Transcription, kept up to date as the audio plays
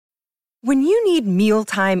When you need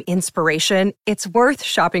mealtime inspiration, it's worth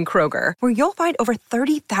shopping Kroger, where you'll find over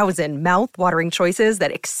 30,000 mouth-watering choices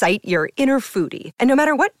that excite your inner foodie. And no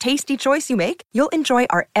matter what tasty choice you make, you'll enjoy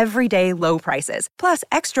our everyday low prices, plus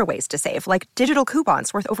extra ways to save, like digital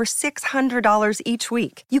coupons worth over $600 each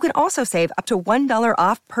week. You can also save up to $1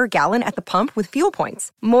 off per gallon at the pump with fuel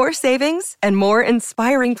points. More savings and more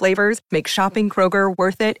inspiring flavors make shopping Kroger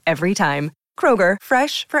worth it every time. Kroger,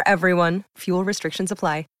 fresh for everyone. Fuel restrictions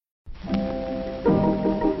apply.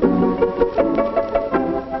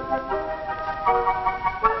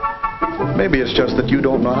 Maybe it's just that you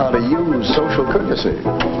don't know how to use social courtesy.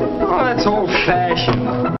 Oh, that's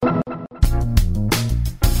old-fashioned.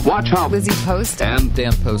 Watch how Lizzie Post and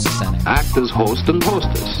Dan Post Senning act as host and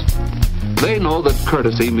hostess. They know that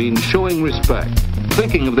courtesy means showing respect,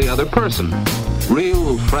 thinking of the other person,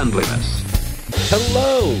 real friendliness.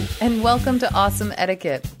 Hello! And welcome to Awesome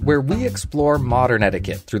Etiquette, where we explore modern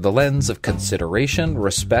etiquette through the lens of consideration,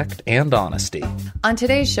 respect, and honesty. On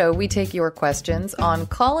today's show, we take your questions on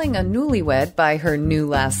calling a newlywed by her new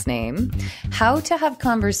last name, how to have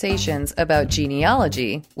conversations about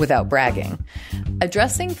genealogy without bragging,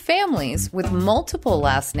 addressing families with multiple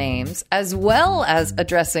last names, as well as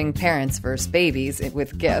addressing parents versus babies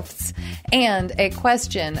with gifts, and a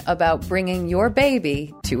question about bringing your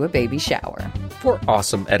baby to a baby shower. For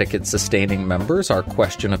Awesome Etiquette sustaining members, our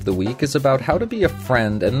question of the week is about how to be a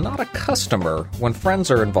friend and not a customer when friends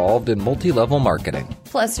are involved in multi-level marketing.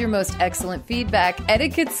 Plus your most excellent feedback,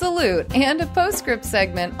 etiquette salute, and a postscript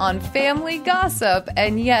segment on family gossip.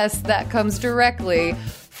 And yes, that comes directly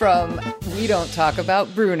from We Don't Talk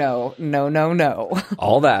About Bruno. No, no, no.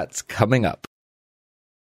 All that's coming up.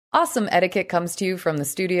 Awesome Etiquette comes to you from the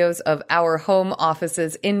studios of our home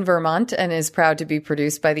offices in Vermont and is proud to be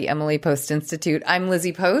produced by the Emily Post Institute. I'm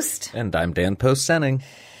Lizzie Post. And I'm Dan Post Senning.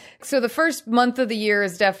 So the first month of the year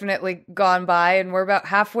has definitely gone by, and we're about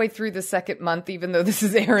halfway through the second month, even though this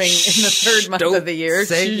is airing in the third month of the year.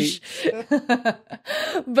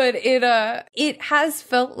 But it has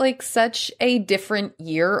felt like such a different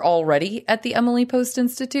year already at the Emily Post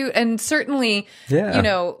Institute. And certainly, you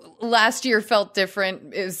know, last year felt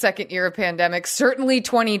different. It was second year of pandemic. Certainly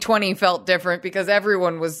 2020 felt different because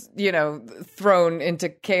everyone was, you know, thrown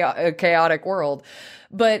into a chaotic world.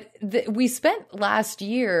 But we spent last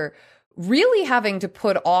year really having to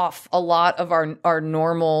put off a lot of our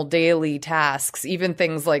normal daily tasks, even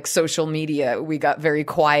things like social media. We got very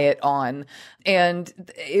quiet on. And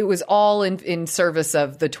it was all in service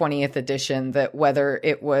of the 20th edition, that whether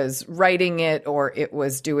it was writing it or it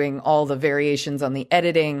was doing all the variations on the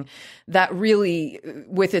editing, that really,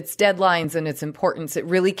 with its deadlines and its importance, it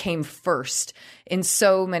really came first in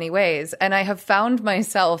so many ways. And I have found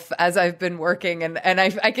myself, as I've been working, and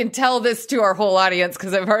I can tell this to our whole audience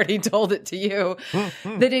because I've already told it to you,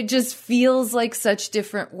 that it just feels like such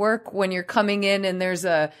different work when you're coming in and there's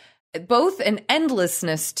both an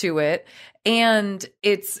endlessness to it, and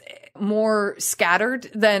it's more scattered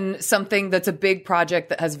than something that's a big project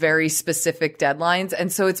that has very specific deadlines.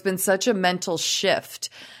 And so it's been such a mental shift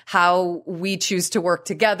how we choose to work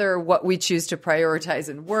together, what we choose to prioritize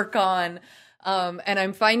and work on. And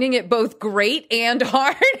I'm finding it both great and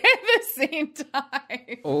hard at the same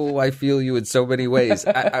time. Oh, I feel you in so many ways.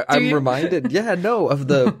 I'm reminded, of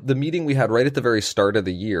the meeting we had right at the very start of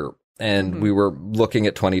the year. And we were looking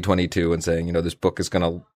at 2022 and saying, you know, this book is going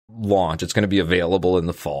to launch. It's going to be available in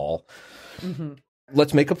the fall.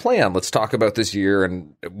 Let's make a plan. Let's talk about this year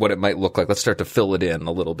and what it might look like. Let's start to fill it in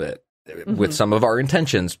a little bit with some of our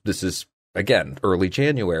intentions. This is, again, early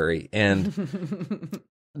January. And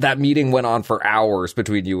that meeting went on for hours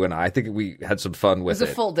between you and I. I think we had some fun with it. It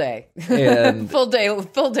was a full day. And full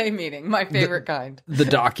day meeting. My favorite kind. The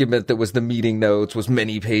document that was the meeting notes was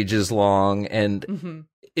many pages long. And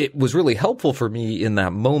it was really helpful for me in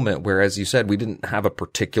that moment where, as you said, we didn't have a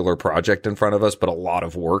particular project in front of us, but a lot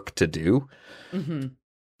of work to do.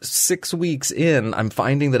 6 weeks in, I'm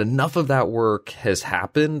finding that enough of that work has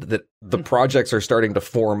happened that the projects are starting to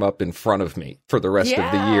form up in front of me for the rest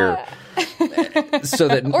of the year. So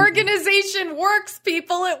that organization works,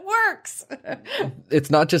 people, it works. It's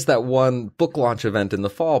not just that one book launch event in the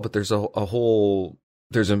fall, but there's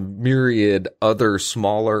there's a myriad other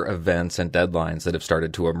smaller events and deadlines that have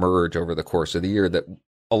started to emerge over the course of the year that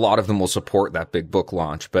a lot of them will support that big book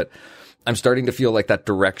launch. But I'm starting to feel like that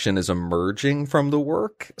direction is emerging from the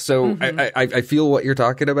work. So I feel what you're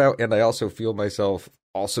talking about. And I also feel myself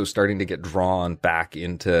also starting to get drawn back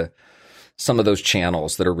into some of those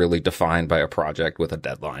channels that are really defined by a project with a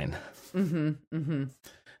deadline.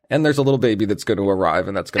 And there's a little baby that's going to arrive,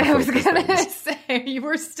 and that's going to focus things. You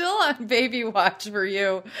were still on baby watch for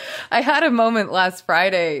you. I had a moment last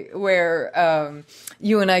Friday where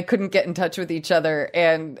you and I couldn't get in touch with each other,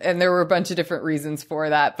 and there were a bunch of different reasons for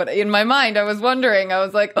that. But in my mind, I was wondering, I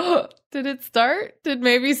was like, oh, did it start? Did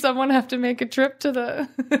maybe someone have to make a trip to the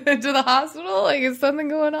to the hospital? Like, is something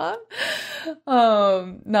going on?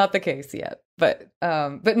 Not the case yet. But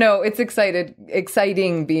no, it's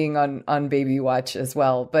exciting being on baby watch as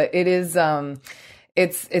well. But it is,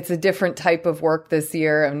 it's a different type of work this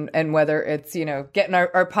year, and whether it's, getting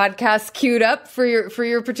our podcast queued up for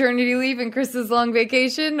your paternity leave and Chris's long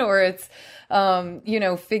vacation, or it's,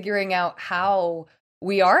 figuring out how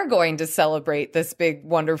we are going to celebrate this big,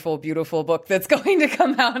 wonderful, beautiful book that's going to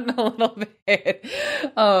come out in a little bit.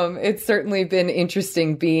 It's certainly been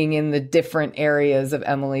interesting being in the different areas of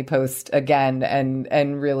Emily Post again,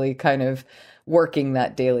 and really kind of working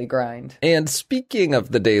that daily grind. And speaking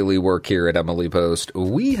of the daily work here at Emily Post,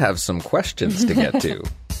 we have some questions to get to.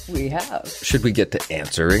 We have. Should we get to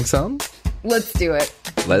answering some? Let's do it.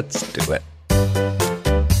 Let's do it.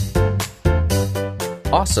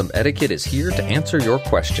 Awesome Etiquette is here to answer your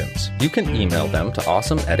questions. You can email them to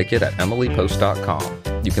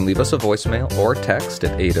awesomeetiquette@emilypost.com. You can leave us a voicemail or text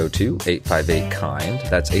at 802-858-KIND.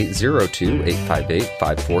 That's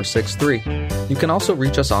 802-858-5463. You can also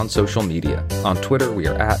reach us on social media. On Twitter, we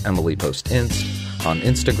are at Emily Post Inst. On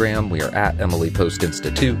Instagram, we are at Emily Post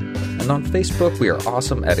Institute. And on Facebook, we are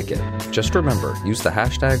Awesome Etiquette. Just remember, use the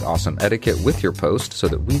hashtag Awesome Etiquette with your post so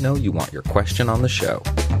that we know you want your question on the show.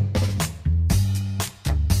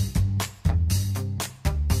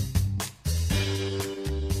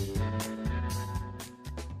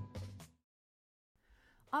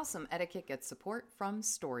 Awesome Etiquette gets support from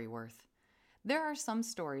Storyworth. There are some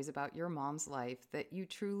stories about your mom's life that you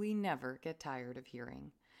truly never get tired of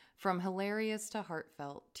hearing. From hilarious to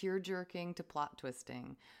heartfelt, tear-jerking to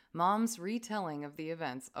plot-twisting, Mom's retelling of the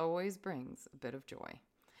events always brings a bit of joy.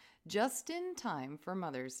 Just in time for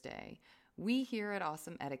Mother's Day, we here at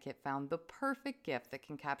Awesome Etiquette found the perfect gift that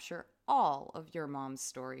can capture all of your mom's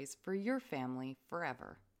stories for your family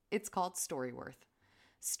forever. It's called Storyworth.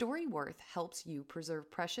 Storyworth helps you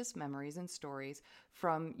preserve precious memories and stories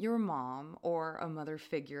from your mom or a mother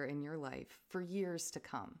figure in your life for years to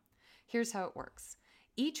come. Here's how it works.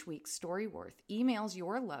 Each week, Storyworth emails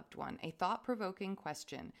your loved one a thought-provoking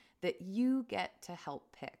question that you get to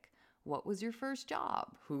help pick. What was your first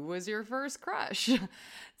job? Who was your first crush?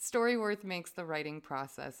 Storyworth makes the writing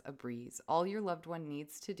process a breeze. All your loved one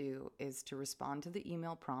needs to do is to respond to the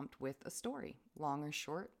email prompt with a story. Long or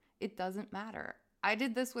short, it doesn't matter. I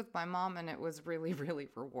did this with my mom, and it was really, really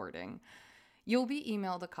rewarding. You'll be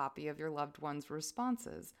emailed a copy of your loved one's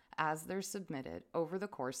responses as they're submitted over the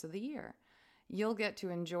course of the year. You'll get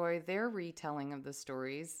to enjoy their retelling of the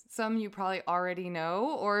stories, some you probably already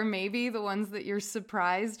know, or maybe the ones that you're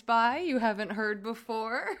surprised by you haven't heard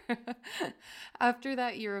before. After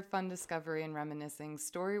that year of fun discovery and reminiscing,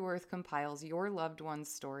 Storyworth compiles your loved one's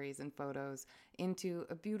stories and photos into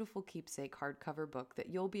a beautiful keepsake hardcover book that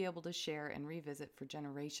you'll be able to share and revisit for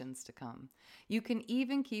generations to come. You can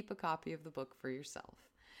even keep a copy of the book for yourself.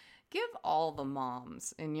 Give all the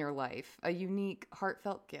moms in your life a unique,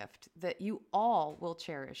 heartfelt gift that you all will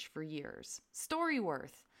cherish for years.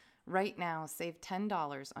 Storyworth. Right now, save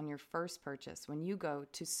 $10 on your first purchase when you go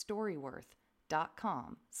to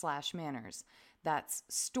storyworth.com/manners. That's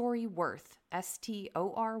Storyworth,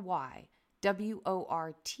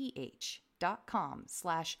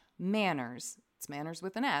 STORYWORTH.com/manners. It's manners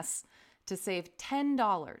with an S, to save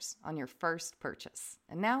 $10 on your first purchase.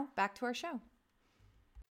 And now, back to our show.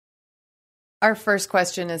 Our first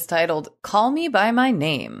question is titled, Call Me By My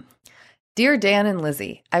Name. Dear Dan and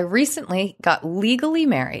Lizzie, I recently got legally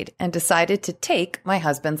married and decided to take my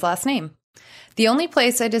husband's last name. The only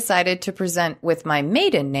place I decided to present with my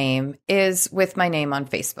maiden name is with my name on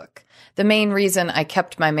Facebook. The main reason I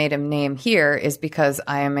kept my maiden name here is because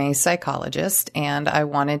I am a psychologist and I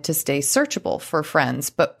wanted to stay searchable for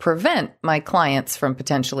friends, but prevent my clients from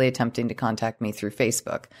potentially attempting to contact me through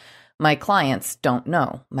Facebook. My clients don't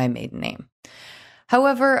know my maiden name.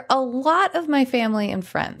 However, a lot of my family and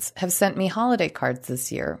friends have sent me holiday cards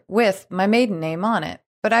this year with my maiden name on it,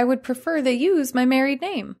 but I would prefer they use my married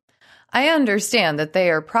name. I understand that they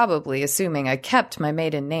are probably assuming I kept my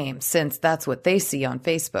maiden name since that's what they see on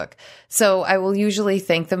Facebook, so I will usually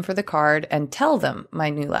thank them for the card and tell them my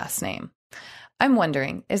new last name. I'm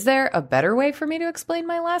wondering, is there a better way for me to explain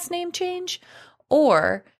my last name change?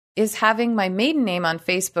 Or is having my maiden name on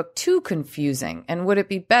Facebook too confusing, and would it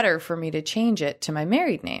be better for me to change it to my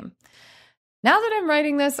married name? Now that I'm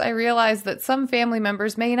writing this, I realize that some family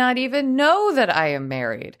members may not even know that I am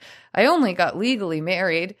married. I only got legally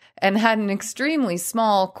married and had an extremely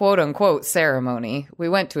small quote-unquote ceremony. We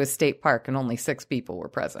went to a state park and only 6 people were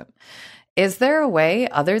present. Is there a way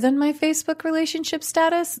other than my Facebook relationship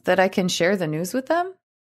status that I can share the news with them?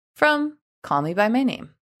 From Call Me By My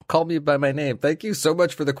Name. Call Me By My Name. Thank you so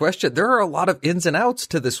much for the question. There are a lot of ins and outs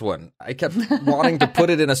to this one. I kept wanting to put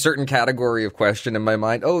it in a certain category of question in my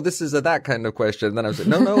mind. Oh, this is that kind of question. And then I was like,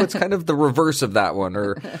 no, it's kind of the reverse of that one.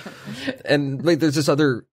 And like, there's this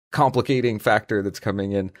other complicating factor that's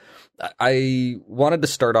coming in. I wanted to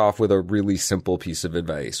start off with a really simple piece of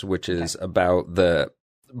advice, which is about the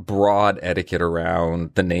broad etiquette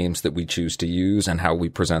around the names that we choose to use and how we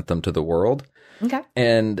present them to the world. Okay.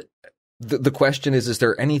 And the question is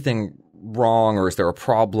there anything wrong or is there a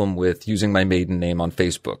problem with using my maiden name on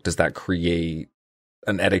Facebook? Does that create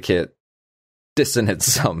an etiquette dissonance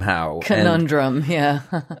somehow? Conundrum, yeah.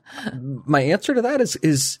 My answer to that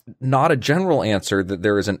is not a general answer that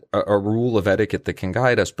there is a rule of etiquette that can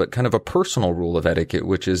guide us, but kind of a personal rule of etiquette,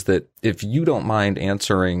 which is that if you don't mind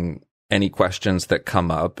answering any questions that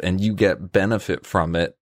come up and you get benefit from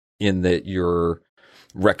it in that you're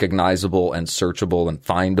recognizable and searchable and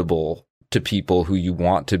findable to people who you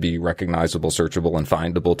want to be recognizable, searchable, and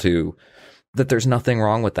findable to, that there's nothing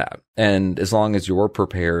wrong with that. And as long as you're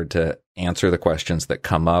prepared to answer the questions that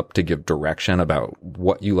come up, to give direction about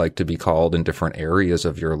what you like to be called in different areas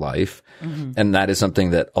of your life. Mm-hmm. And that is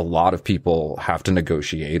something that a lot of people have to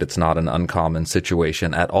negotiate. It's not an uncommon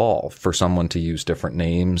situation at all for someone to use different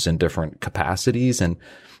names in different capacities, and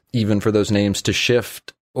even for those names to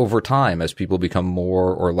shift over time as people become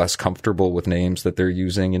more or less comfortable with names that they're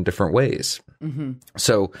using in different ways. Mm-hmm.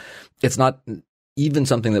 So it's not even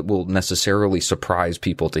something that will necessarily surprise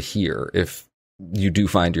people to hear if you do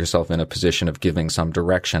find yourself in a position of giving some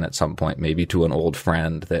direction at some point, maybe to an old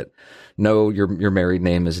friend that, no, your married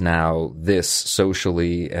name is now this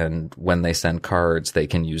socially, and when they send cards, they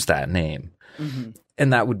can use that name. Mm-hmm.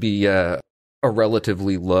 And that would be a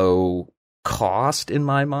relatively low cost in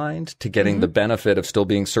my mind to getting the benefit of still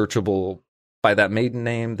being searchable by that maiden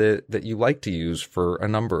name that you like to use for a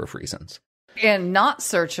number of reasons. And not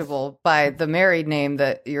searchable by the married name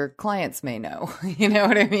that your clients may know. You know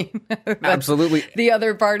what I mean? Absolutely. The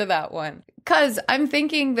other part of that one. Because I'm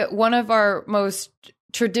thinking that one of our most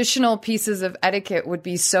traditional pieces of etiquette would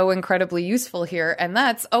be so incredibly useful here, and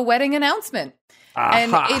that's a wedding announcement.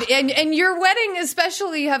 And your wedding,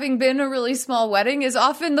 especially having been a really small wedding, is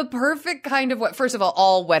often the perfect kind of what. First of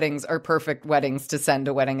all weddings are perfect weddings to send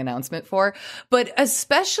a wedding announcement for, but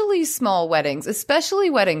especially small weddings, especially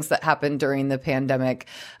weddings that happened during the pandemic.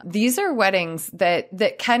 These are weddings that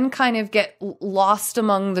can kind of get lost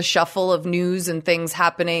among the shuffle of news and things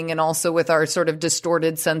happening, and also with our sort of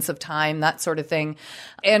distorted sense of time, that sort of thing.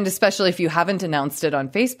 And especially if you haven't announced it on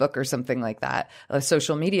Facebook or something like that, a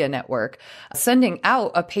social media network, sending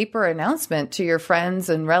out a paper announcement to your friends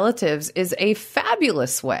and relatives is a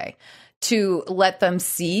fabulous way to let them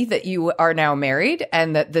see that you are now married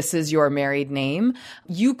and that this is your married name.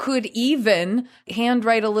 You could even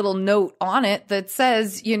handwrite a little note on it that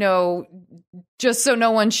says, you know, just so no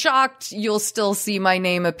one's shocked, you'll still see my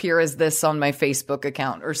name appear as this on my Facebook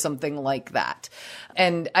account or something like that.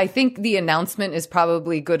 And I think the announcement is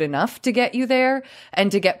probably good enough to get you there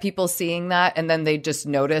and to get people seeing that. And then they just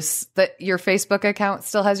notice that your Facebook account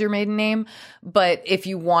still has your maiden name. But if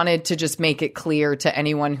you wanted to just make it clear to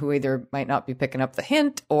anyone who either might not be picking up the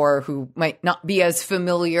hint or who might not be as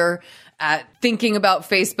familiar at thinking about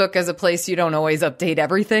Facebook as a place you don't always update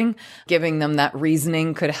everything, giving them that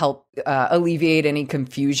reasoning could help alleviate any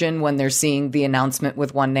confusion when they're seeing the announcement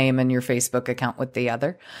with one name and your Facebook account with the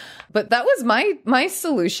other. But that was my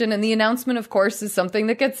solution. And the announcement, of course, is something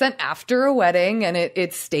that gets sent after a wedding, and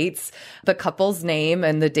it states the couple's name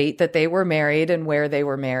and the date that they were married and where they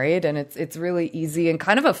were married. And it's really easy and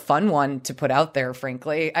kind of a fun one to put out there,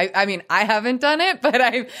 frankly. I mean, I haven't done it, but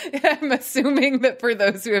I'm assuming that for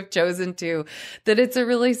those who have chosen to, that it's a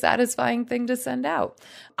really satisfying thing to send out.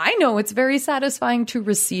 I know it's very satisfying to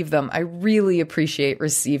receive them. I really appreciate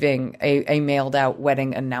receiving a mailed out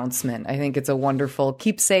wedding announcement. I think it's a wonderful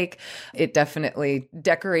keepsake. It definitely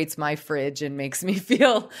decorates my fridge and makes me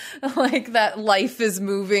feel like that life is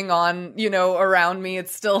moving on, you know, around me.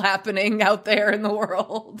 It's still happening out there in the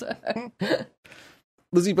world.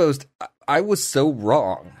 Lizzie Post, I was so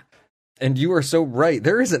wrong. And you are so right.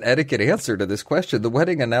 There is an etiquette answer to this question. The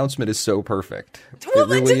wedding announcement is so perfect.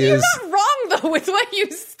 Well, it really is. You're not wrong, though, with what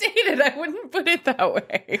you stated. I wouldn't put it that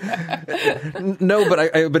way. No,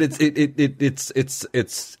 but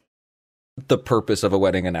it's the purpose of a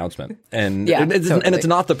wedding announcement. And, yeah, and totally. it's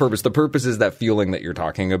not the purpose. The purpose is that feeling that you're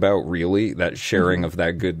talking about, really, that sharing of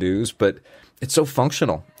that good news. But it's so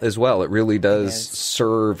functional as well. It really does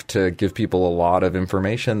serve to give people a lot of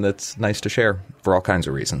information that's nice to share for all kinds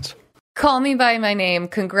of reasons. Call me by my name.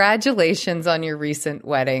 Congratulations on your recent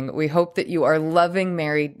wedding. We hope that you are loving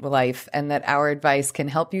married life and that our advice can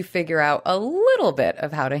help you figure out a little bit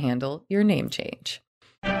of how to handle your name change.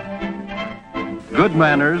 Good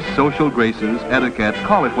manners, social graces, etiquette,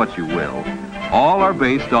 call it what you will, all are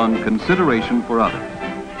based on consideration for others.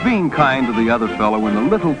 Being kind to the other fellow in the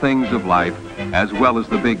little things of life as well as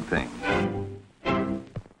the big things.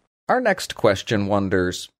 Our next question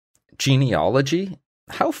wonders, genealogy?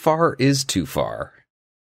 How far is too far?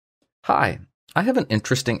 Hi, I have an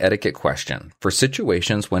interesting etiquette question for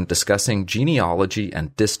situations when discussing genealogy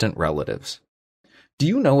and distant relatives. Do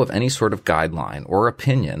you know of any sort of guideline or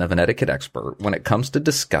opinion of an etiquette expert when it comes to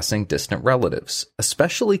discussing distant relatives,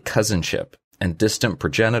 especially cousinship and distant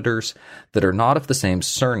progenitors that are not of the same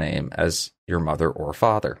surname as your mother or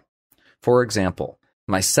father? For example,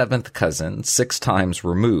 my 7th cousin, 6 times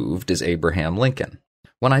removed, is Abraham Lincoln.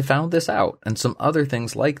 When I found this out, and some other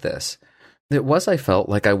things like this, I felt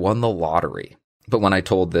like I won the lottery. But when I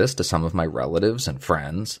told this to some of my relatives and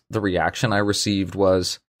friends, the reaction I received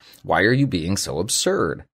was, "Why are you being so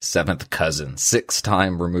absurd? 7th cousin, 6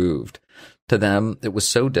 times removed." To them, it was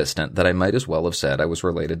so distant that I might as well have said I was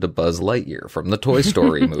related to Buzz Lightyear from the Toy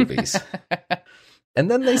Story movies.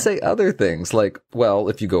 And then they say other things like, well,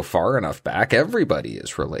 if you go far enough back, everybody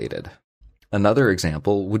is related. Another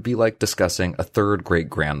example would be like discussing a 3rd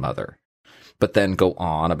great-grandmother, but then go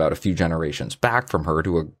on about a few generations back from her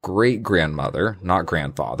to a great-grandmother, not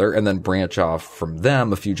grandfather, and then branch off from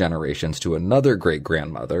them a few generations to another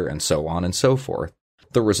great-grandmother, and so on and so forth.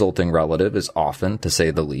 The resulting relative is often, to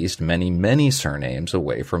say the least, many, many surnames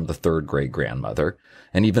away from the 3rd great-grandmother,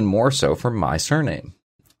 and even more so from my surname,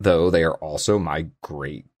 though they are also my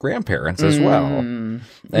great-grandparents as well,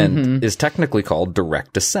 and is technically called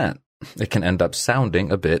direct descent. It can end up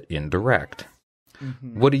sounding a bit indirect.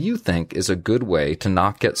 What do you think is a good way to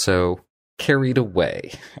not get so carried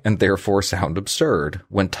away and therefore sound absurd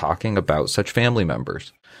when talking about such family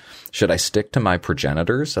members? Should I stick to my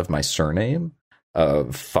progenitors of my surname,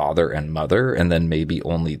 of father and mother, and then maybe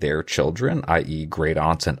only their children, i.e. great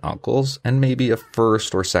aunts and uncles, and maybe a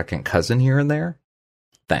 1st or 2nd cousin here and there?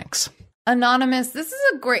 Thanks. Anonymous, this is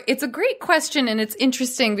a great question, and it's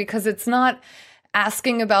interesting because it's not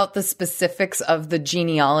asking about the specifics of the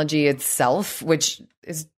genealogy itself, which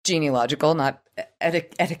is genealogical, not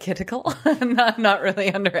etiquettical, not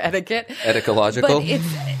really under etiquette. Eticological? But it's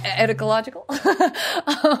eticological.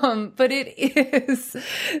 But it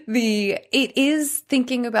is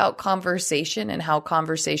thinking about conversation and how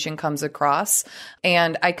conversation comes across.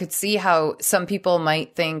 And I could see how some people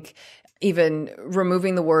might think, even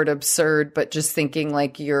removing the word absurd, but just thinking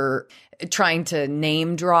like you're trying to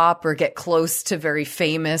name drop or get close to very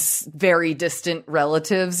famous, very distant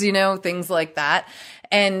relatives, things like that.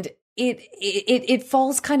 And it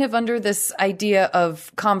falls kind of under this idea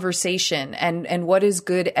of conversation and what is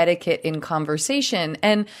good etiquette in conversation.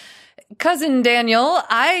 And Cousin Daniel,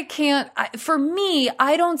 for me,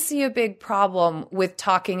 I don't see a big problem with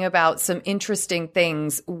talking about some interesting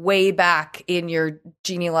things way back in your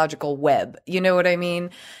genealogical web. You know what I mean?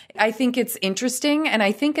 I think it's interesting. And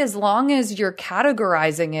I think as long as you're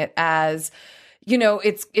categorizing it as,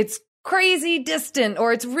 it's crazy distant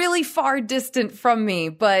or it's really far distant from me,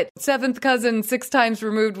 but 7th cousin 6 times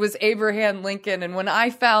removed was Abraham Lincoln. And when I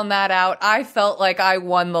found that out, I felt like I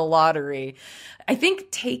won the lottery. I think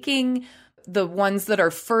taking the ones that are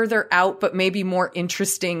further out, but maybe more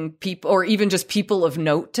interesting people, or even just people of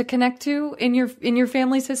note to connect to in your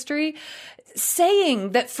family's history,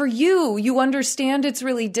 saying that for you understand it's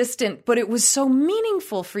really distant, but it was so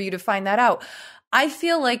meaningful for you to find that out. I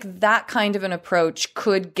feel like that kind of an approach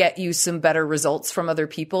could get you some better results from other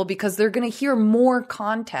people because they're going to hear more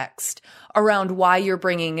context around why you're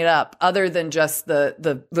bringing it up other than just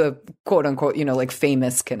the quote unquote, like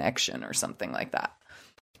famous connection or something like that.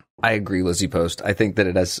 I agree, Lizzie Post. I think that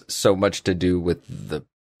it has so much to do with the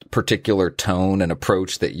particular tone and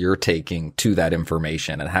approach that you're taking to that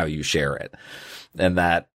information and how you share it. And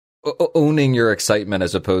that owning your excitement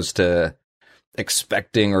as opposed to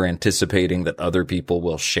expecting or anticipating that other people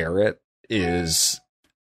will share it is,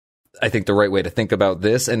 I think, the right way to think about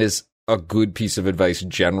this, and is a good piece of advice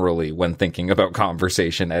generally when thinking about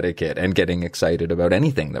conversation etiquette and getting excited about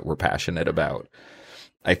anything that we're passionate about.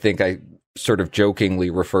 I think I sort of jokingly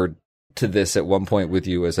referred to this at one point with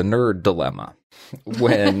you as a nerd dilemma.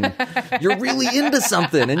 When you're really into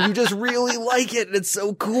something and you just really like it and it's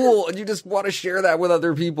so cool and you just want to share that with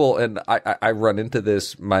other people. And I run into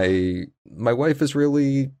this. My wife is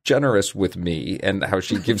really generous with me and how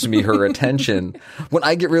she gives me her attention when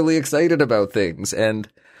I get really excited about things. And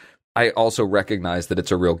I also recognize that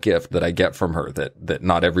it's a real gift that I get from her, that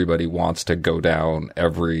not everybody wants to go down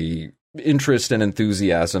every interest and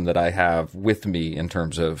enthusiasm that I have with me in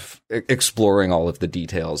terms of exploring all of the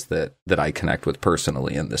details that I connect with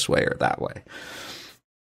personally in this way or that way.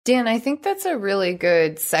 Dan, I think that's a really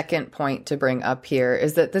good second point to bring up here,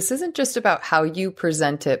 is that this isn't just about how you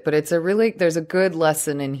present it, but there's a good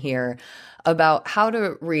lesson in here about how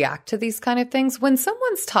to react to these kind of things. When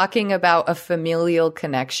someone's talking about a familial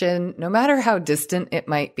connection, no matter how distant it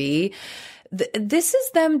might be, this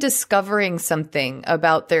is them discovering something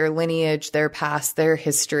about their lineage, their past, their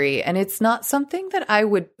history, and it's not something that I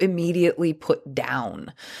would immediately put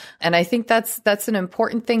down. And I think that's an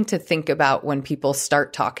important thing to think about when people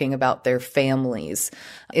start talking about their families,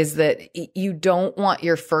 is that you don't want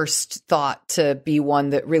your first thought to be one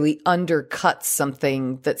that really undercuts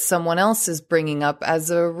something that someone else is bringing up as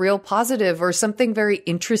a real positive or something very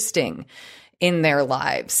interesting in their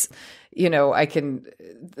lives. You know, I can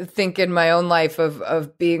think in my own life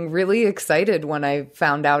of being really excited when I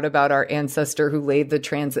found out about our ancestor who laid the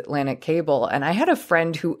transatlantic cable. And I had a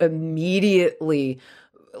friend who immediately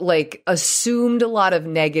assumed a lot of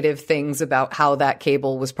negative things about how that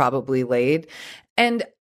cable was probably laid. And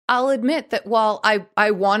I'll admit that while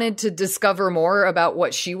I wanted to discover more about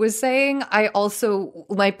what she was saying,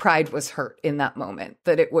 my pride was hurt in that moment,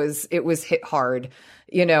 that it was hit hard.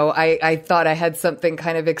 You know, I thought I had something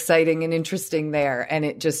kind of exciting and interesting there. And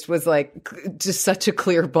it just was just such a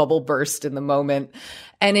clear bubble burst in the moment.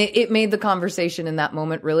 And it made the conversation in that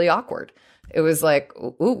moment really awkward. It was like,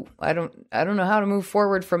 ooh, I don't know how to move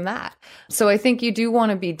forward from that. So I think you do want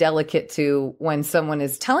to be delicate to, when someone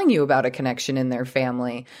is telling you about a connection in their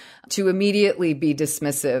family, to immediately be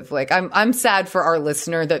dismissive. Like, I'm sad for our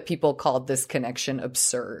listener that people called this connection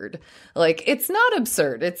absurd. Like, it's not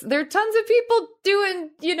absurd. There are tons of people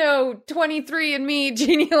doing, 23andMe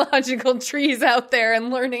genealogical trees out there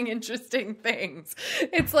and learning interesting things.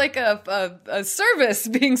 It's like a service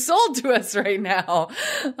being sold to us right now.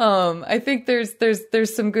 I think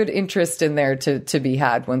there's some good interest in there to be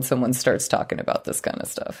had when someone starts talking about this kind of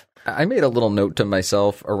stuff. I made a little note to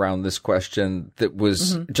myself around this question that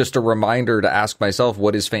was just a reminder to ask myself,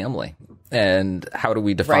 what is family? And how do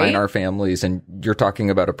we define our families? And you're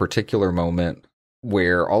talking about a particular moment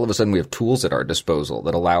where all of a sudden we have tools at our disposal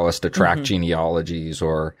that allow us to track genealogies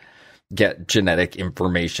or get genetic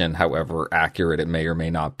information, however accurate it may or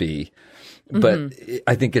may not be. But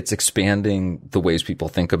I think it's expanding the ways people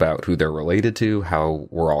think about who they're related to, how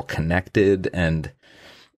we're all connected, and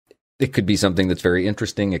it could be something that's very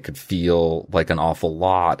interesting. It could feel like an awful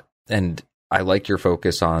lot. And I like your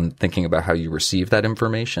focus on thinking about how you receive that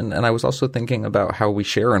information. And I was also thinking about how we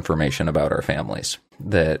share information about our families,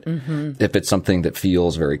 that if it's something that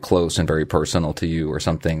feels very close and very personal to you, or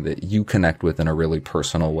something that you connect with in a really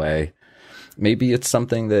personal way, maybe it's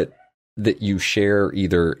something that you share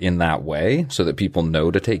either in that way so that people know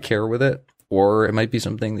to take care with it, or it might be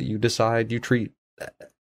something that you decide you treat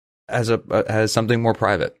as something more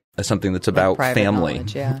private, as something that's about family.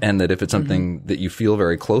 Knowledge, yeah. And that if it's something that you feel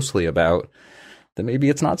very closely about, then maybe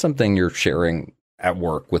it's not something you're sharing at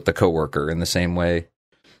work with the coworker in the same way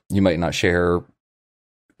you might not share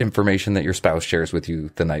information that your spouse shares with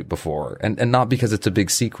you the night before. And not because it's a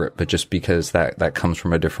big secret, but just because that comes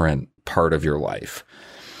from a different part of your life.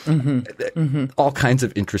 All kinds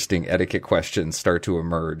of interesting etiquette questions start to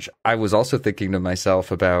emerge. I was also thinking to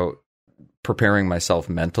myself about preparing myself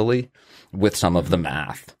mentally with some of the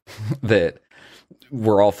math that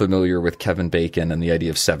we're all familiar with. Kevin Bacon and the idea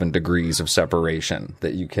of 7 degrees of separation,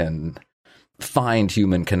 that you can find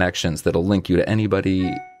human connections that'll link you to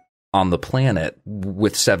anybody on the planet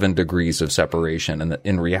with 7 degrees of separation. And that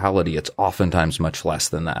in reality, it's oftentimes much less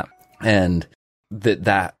than that. And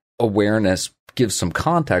that awareness gives some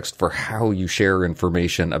context for how you share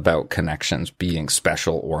information about connections being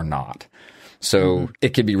special or not. So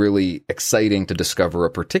it can be really exciting to discover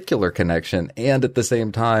a particular connection, and at the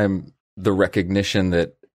same time, the recognition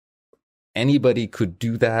that anybody could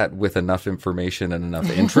do that with enough information and enough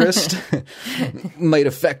interest might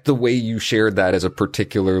affect the way you shared that as a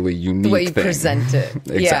particularly unique thing. The way you present it.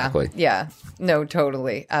 Exactly. Yeah. No,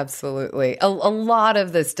 totally. Absolutely. A lot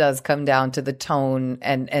of this does come down to the tone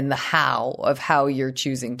and the how you're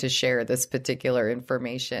choosing to share this particular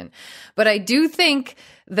information. But I do think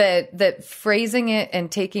that phrasing it and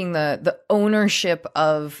taking the ownership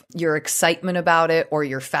of your excitement about it or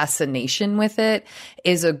your fascination with it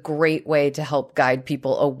is a great way to help guide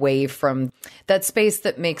people away from that space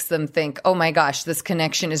that makes them think, oh my gosh, this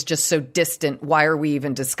connection is just so distant. Why are we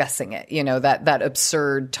even discussing it? You know, that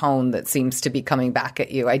absurd tone that seems to be coming back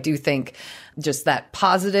at you. I do think just that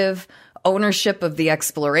positive ownership of the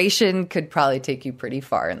exploration could probably take you pretty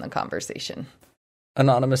far in the conversation.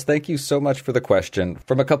 Anonymous, thank you so much for the question.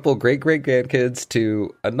 From a couple great-great-grandkids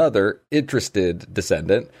to another interested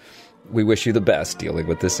descendant, we wish you the best dealing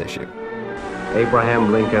with this issue.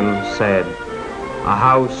 Abraham Lincoln said, "A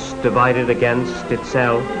house divided against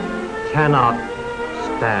itself cannot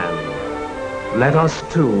stand. Let us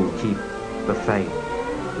too keep the faith.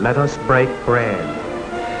 Let us break bread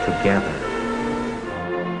together."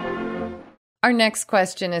 Our next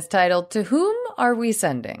question is titled, "To whom are we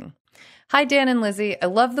sending?" Hi, Dan and Lizzie. I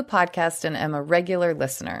love the podcast and am a regular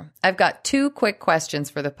listener. I've got 2 quick questions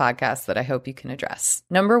for the podcast that I hope you can address.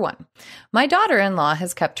 Number 1, my daughter-in-law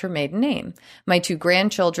has kept her maiden name. My 2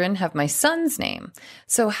 grandchildren have my son's name.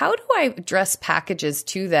 So how do I address packages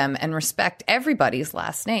to them and respect everybody's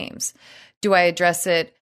last names? Do I address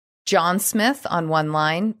it John Smith on one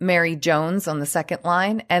line, Mary Jones on the second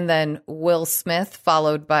line, and then Will Smith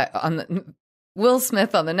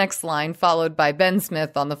on the next line, followed by Ben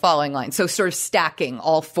Smith on the following line. So sort of stacking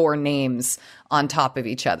all 4 names on top of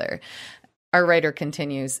each other. Our writer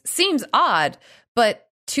continues, seems odd, but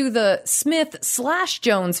to the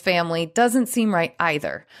Smith/Jones family doesn't seem right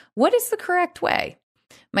either. What is the correct way?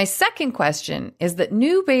 My second question is that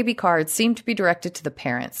new baby cards seem to be directed to the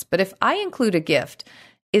parents, but if I include a gift,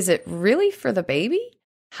 is it really for the baby?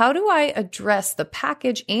 How do I address the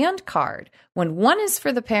package and card when one is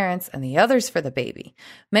for the parents and the other's for the baby?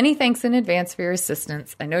 Many thanks in advance for your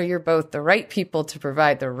assistance. I know you're both the right people to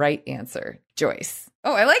provide the right answer. Joyce.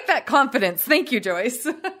 Oh, I like that confidence. Thank you, Joyce.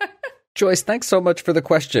 Joyce, thanks so much for the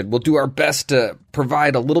question. We'll do our best to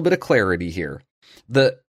provide a little bit of clarity here.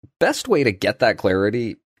 The best way to get that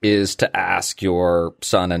clarity is to ask your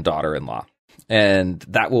son and daughter-in-law. And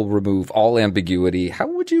that will remove all ambiguity. How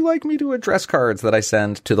would you like me to address cards that I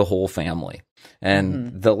send to the whole family?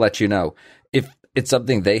 And they'll let you know. If it's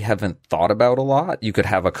something they haven't thought about a lot, you could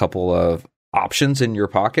have a couple of options in your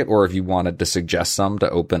pocket, or if you wanted to suggest some to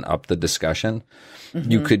open up the discussion,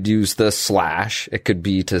 you could use the /. It could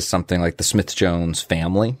be to something like the Smith-Jones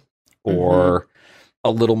family, or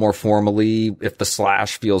a little more formally, if the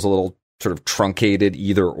 / feels a little sort of truncated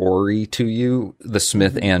either or-y to you, the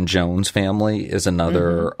Smith and Jones family is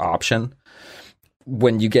another option.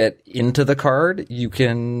 When you get into the card, you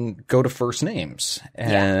can go to first names,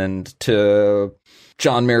 and to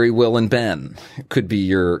John, Mary, Will, and Ben could be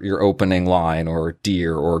your opening line, or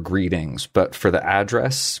dear, or greetings. But for the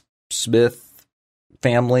address, Smith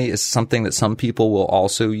family is something that some people will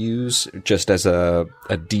also use just as a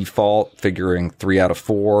default, figuring 3 out of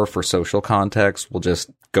 4 for social context. We'll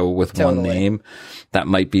just go with one name. That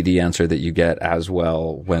might be the answer that you get as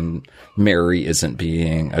well when Mary isn't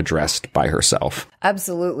being addressed by herself.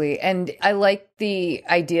 Absolutely. And I like the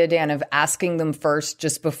idea, Dan, of asking them first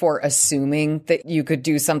just before assuming that you could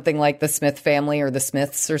do something like the Smith family or the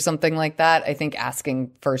Smiths or something like that. I think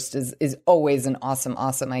asking first is always an awesome,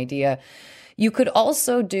 awesome idea. You could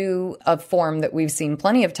also do a form that we've seen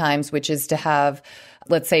plenty of times, which is to have,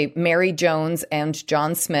 let's say, Mary Jones and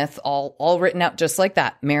John Smith all written out just like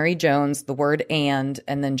that. Mary Jones, the word and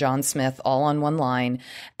then John Smith all on one line.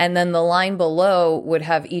 And then the line below would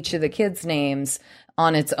have each of the kids' names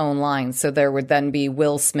on its own line. So there would then be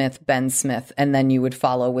Will Smith, Ben Smith, and then you would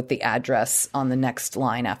follow with the address on the next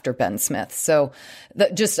line after Ben Smith. So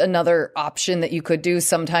just another option that you could do.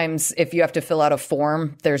 Sometimes if you have to fill out a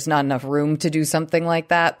form, there's not enough room to do something like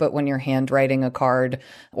that. But when you're handwriting a card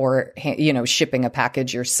or, shipping a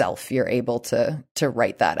package yourself, you're able to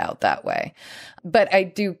write that out that way. But I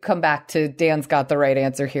do come back to Dan's got the right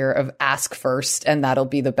answer here of ask first, and that'll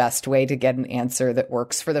be the best way to get an answer that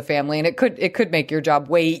works for the family. And it could make your job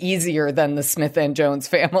way easier than the Smith and Jones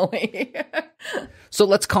family. So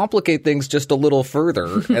let's complicate things just a little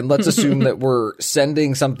further, and let's assume that we're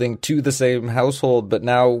sending something to the same household, but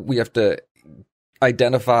now we have to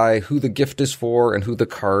identify who the gift is for and who the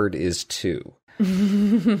card is to.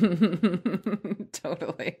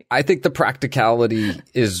 Totally. I think the practicality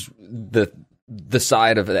is the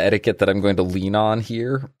side of the etiquette that I'm going to lean on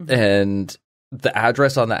here. And the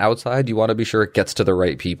address on the outside, you want to be sure it gets to the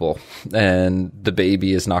right people. And the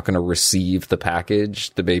baby is not going to receive the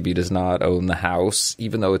package. The baby does not own the house,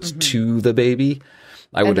 even though it's to the baby.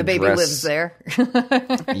 And the baby lives there.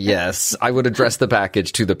 Yes, I would address the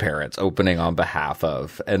package to the parents, opening on behalf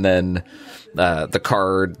of. And then the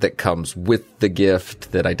card that comes with the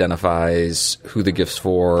gift that identifies who the gift's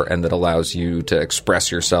for and that allows you to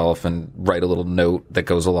express yourself and write a little note that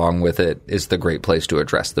goes along with it is the great place to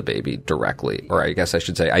address the baby directly. Or I guess I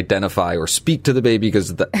should say identify or speak to the baby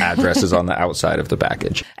because the address is on the outside of the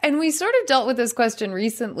package. And we sort of dealt with this question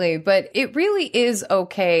recently, but it really is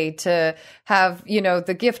okay to have,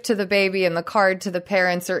 the gift to the baby and the card to the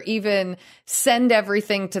parents, or even send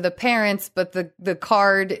everything to the parents, but the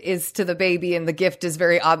card is to the baby and the gift is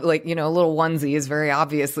very a little onesie is very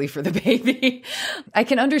obviously for the baby. I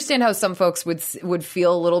can understand how some folks would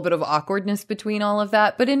feel a little bit of awkwardness between all of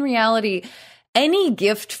that, but in reality, any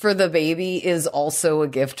gift for the baby is also a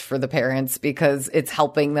gift for the parents because it's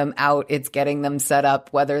helping them out. It's getting them set up,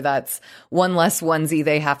 whether that's one less onesie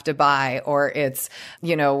they have to buy or it's,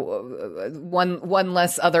 one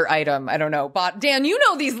less other item. I don't know. But Dan, you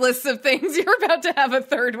know these lists of things. You're about to have a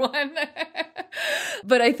third one.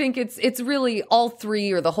 But I think it's really all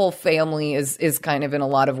three or the whole family is kind of in a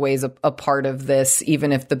lot of ways a part of this,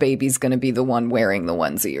 even if the baby's going to be the one wearing the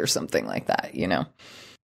onesie or something like that,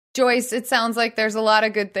 Joyce, it sounds like there's a lot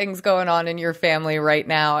of good things going on in your family right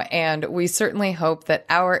now, and we certainly hope that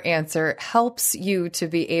our answer helps you to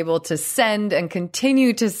be able to send and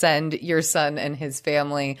continue to send your son and his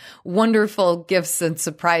family wonderful gifts and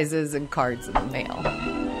surprises and cards in the mail.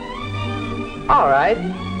 All right.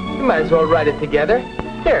 You might as well write it together.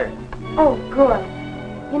 Here. Oh, good.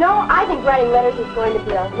 I think writing letters is going to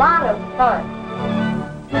be a lot of fun.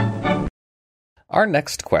 Our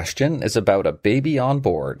next question is about a baby on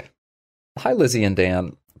board. Hi, Lizzie and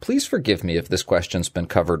Dan. Please forgive me if this question's been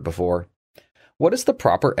covered before. What is the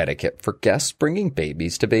proper etiquette for guests bringing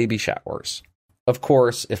babies to baby showers? Of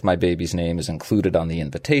course, if my baby's name is included on the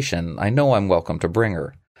invitation, I know I'm welcome to bring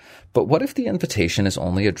her. But what if the invitation is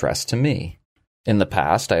only addressed to me? In the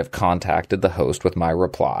past, I have contacted the host with my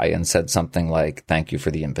reply and said something like, "Thank you for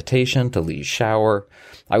the invitation to Lee's shower.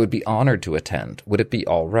 I would be honored to attend. Would it be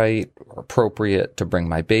all right or appropriate to bring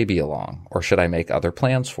my baby along? Or should I make other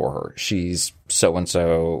plans for her? She's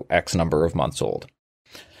so-and-so X number of months old."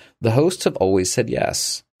 The hosts have always said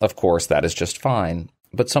yes. Of course, that is just fine.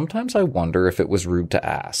 But sometimes I wonder if it was rude to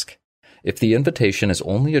ask. If the invitation is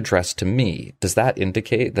only addressed to me, does that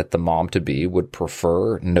indicate that the mom-to-be would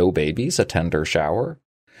prefer no babies attend her shower?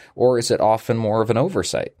 Or is it often more of an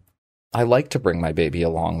oversight? I like to bring my baby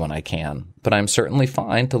along when I can, but I'm certainly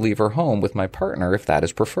fine to leave her home with my partner if that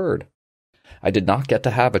is preferred. I did not get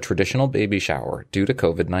to have a traditional baby shower due to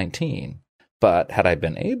COVID-19, but had I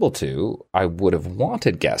been able to, I would have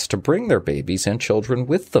wanted guests to bring their babies and children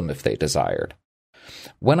with them if they desired.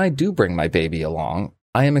 When I do bring my baby along,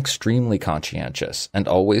 I am extremely conscientious and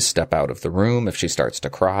always step out of the room if she starts to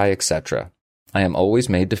cry, etc. I am always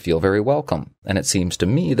made to feel very welcome, and it seems to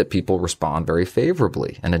me that people respond very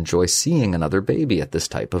favorably and enjoy seeing another baby at this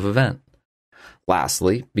type of event.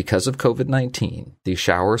 Lastly, because of COVID-19, these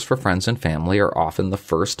showers for friends and family are often the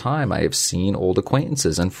first time I have seen old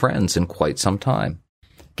acquaintances and friends in quite some time.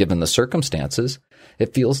 Given the circumstances,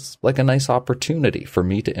 it feels like a nice opportunity for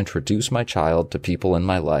me to introduce my child to people in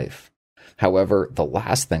my life. However, the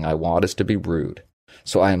last thing I want is to be rude,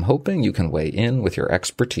 so I am hoping you can weigh in with your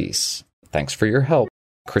expertise. Thanks for your help,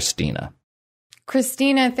 Christina.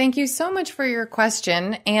 Christina, thank you so much for your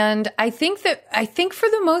question. And I think for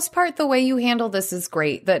the most part, the way you handle this is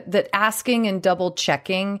great, that asking and double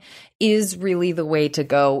checking is really the way to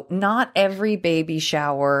go. Not every baby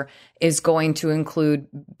shower is going to include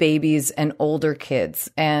babies and older kids.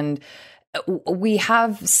 And we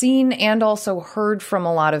have seen and also heard from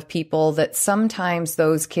a lot of people that sometimes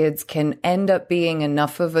those kids can end up being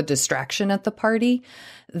enough of a distraction at the party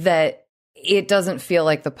that it doesn't feel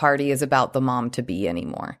like the party is about the mom-to-be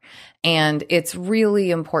anymore. And it's really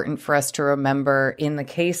important for us to remember, in the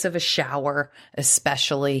case of a shower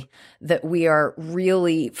especially, that we are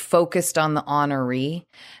really focused on the honoree.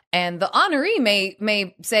 And the honoree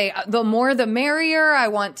may say, the more the merrier, I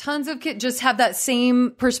want tons of kids. Just have that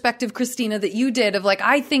same perspective, Christina, that you did of like,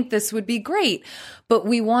 I think this would be great. But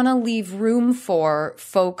we want to leave room for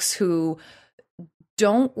folks who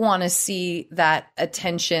don't want to see that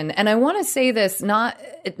attention. And I want to say this, not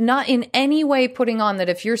in any way putting on that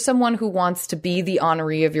if you're someone who wants to be the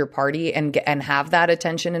honoree of your party and have that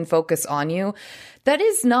attention and focus on you, that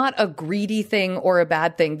is not a greedy thing or a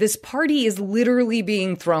bad thing. This party is literally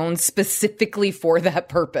being thrown specifically for that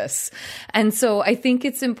purpose. And so I think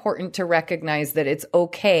it's important to recognize that it's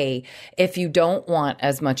okay if you don't want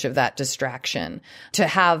as much of that distraction to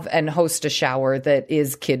have and host a shower that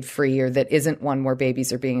is kid-free or that isn't one where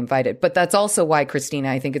babies are being invited. But that's also why,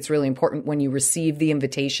 Christina, I think it's really important when you receive the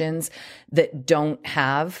invitations that don't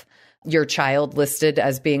have your child listed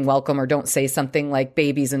as being welcome, or don't say something like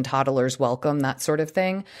babies and toddlers welcome, that sort of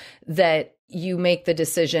thing, that you make the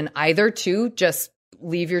decision either to just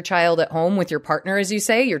leave your child at home with your partner, as you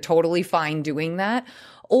say, you're totally fine doing that,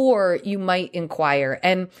 or you might inquire.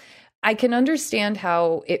 And I can understand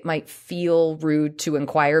how it might feel rude to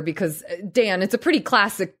inquire because, Dan, it's a pretty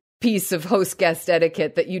classic piece of host guest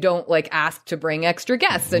etiquette that you don't like ask to bring extra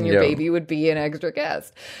guests, and your baby would be an extra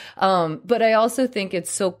guest. But I also think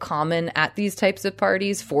it's so common at these types of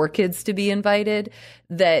parties for kids to be invited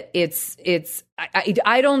that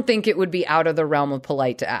I don't think it would be out of the realm of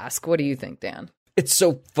polite to ask. What do you think, Dan? It's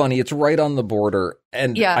so funny. It's right on the border.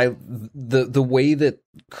 And the way that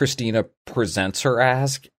Christina presents her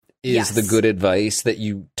ask is the good advice, that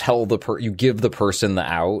you tell you give the person the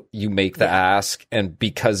out, you make the ask, and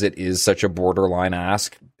because it is such a borderline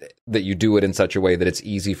ask, that you do it in such a way that it's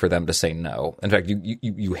easy for them to say no. In fact,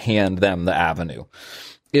 you hand them the avenue.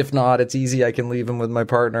 If not, it's easy. I can leave them with my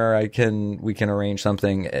partner. We can arrange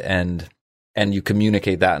something, and you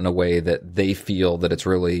communicate that in a way that they feel that it's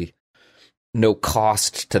really no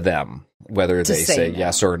cost to them, whether they say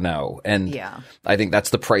yes or no. And I think that's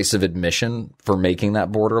the price of admission for making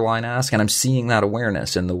that borderline ask. And I'm seeing that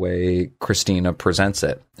awareness in the way Christina presents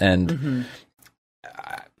it. And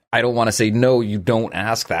I don't want to say, no, you don't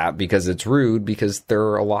ask that because it's rude, because there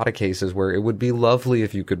are a lot of cases where it would be lovely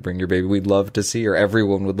if you could bring your baby. We'd love to see her.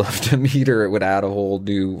 Everyone would love to meet her. It would add a whole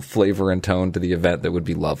new flavor and tone to the event that would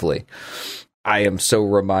be lovely. I am so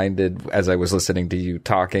reminded, as I was listening to you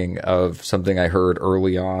talking, of something I heard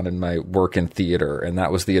early on in my work in theater, and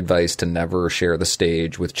that was the advice to never share the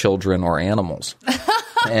stage with children or animals.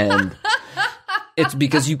 And it's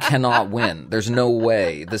because you cannot win. There's no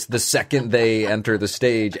way. The second they enter the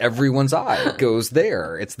stage, everyone's eye goes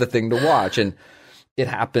there. It's the thing to watch. And it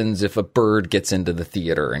happens if a bird gets into the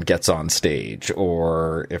theater and gets on stage,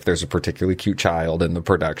 or if there's a particularly cute child in the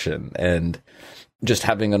production. And just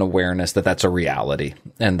having an awareness that that's a reality,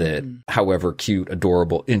 and that however cute,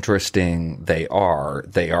 adorable, interesting they are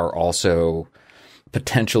also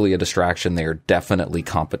potentially a distraction. They are definitely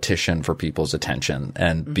competition for people's attention,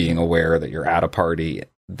 and being aware that you're at a party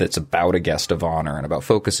that's about a guest of honor and about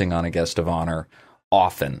focusing on a guest of honor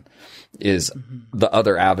often is the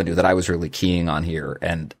other avenue that I was really keying on here,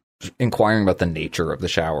 and inquiring about the nature of the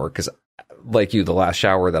shower. Because like you, the last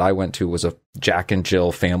shower that I went to was a Jack and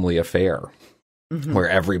Jill family affair. Where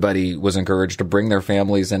everybody was encouraged to bring their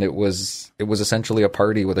families, and it was essentially a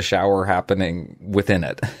party with a shower happening within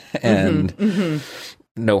it, and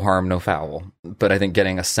no harm, no foul. But I think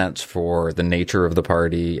getting a sense for the nature of the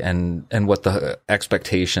party and what the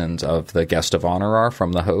expectations of the guest of honor are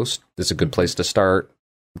from the host is a good place to start.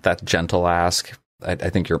 That gentle ask, I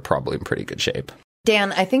think you're probably in pretty good shape.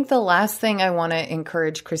 Dan, I think the last thing I want to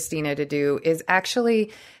encourage Christina to do is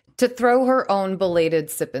actually to throw her own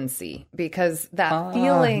belated sip and see, because that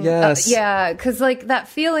feeling, because like that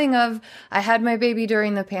feeling of I had my baby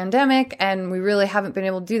during the pandemic and we really haven't been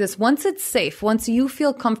able to do this. Once it's safe, once you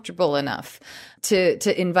feel comfortable enough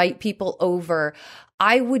to invite people over,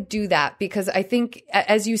 I would do that, because I think,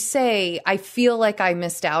 as you say, I feel like I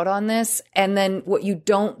missed out on this. And then what you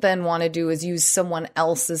don't then want to do is use someone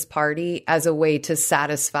else's party as a way to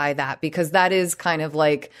satisfy that, because that is kind of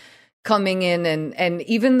like coming in and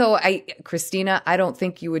even though Christina, I don't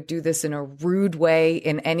think you would do this in a rude way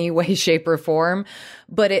in any way, shape, or form,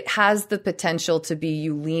 but it has the potential to be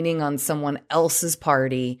you leaning on someone else's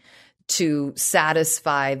party to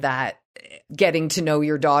satisfy that getting to know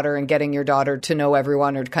your daughter and getting your daughter to know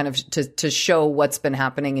everyone, or kind of to show what's been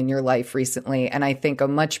happening in your life recently. And I think a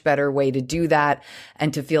much better way to do that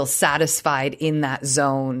and to feel satisfied in that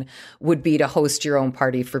zone would be to host your own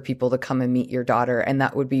party for people to come and meet your daughter. And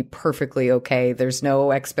that would be perfectly okay. There's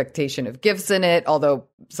no expectation of gifts in it, although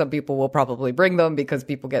some people will probably bring them because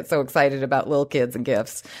people get so excited about little kids and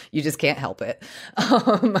gifts. You just can't help it.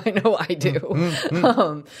 I know I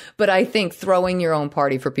do. But I think throwing your own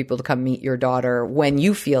party for people to come meet your daughter when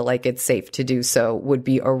you feel like it's safe to do so would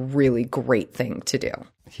be a really great thing to do.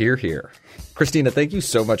 Hear, hear. Christina, thank you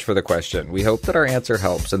so much for the question. We hope that our answer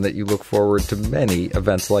helps and that you look forward to many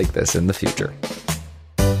events like this in the future.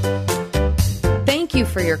 Thank you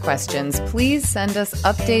for your questions. Please send us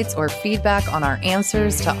updates or feedback on our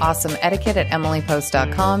answers to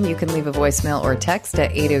awesomeetiquette@emilypost.com. You can leave a voicemail or text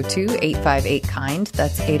at 802-858-KIND.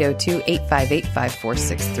 That's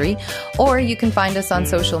 802-858-5463. Or you can find us on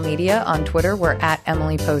social media. On Twitter, we're at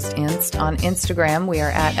 @EmilyPostInst. On Instagram, we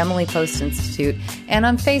are at Emily Post Institute. And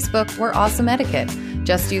on Facebook, we're Awesome Etiquette.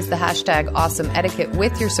 Just use the hashtag Awesome Etiquette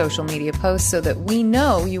with your social media posts so that we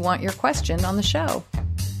know you want your question on the show.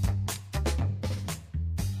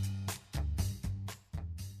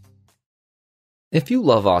 If you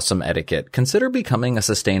love Awesome Etiquette, consider becoming a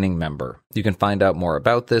sustaining member. You can find out more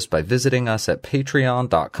about this by visiting us at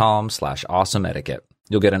patreon.com/awesomeetiquette.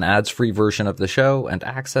 You'll get an ads-free version of the show and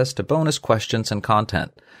access to bonus questions and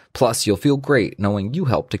content. Plus, you'll feel great knowing you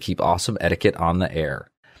help to keep Awesome Etiquette on the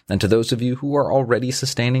air. And to those of you who are already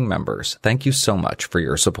sustaining members, thank you so much for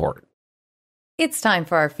your support. It's time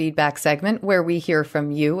for our feedback segment where we hear from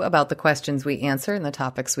you about the questions we answer and the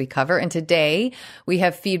topics we cover. And today we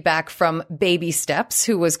have feedback from Baby Steps,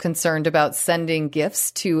 who was concerned about sending gifts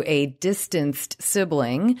to a distanced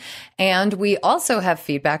sibling. And we also have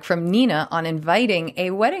feedback from Nina on inviting a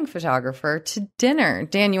wedding photographer to dinner.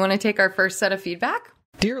 Dan, you want to take our first set of feedback?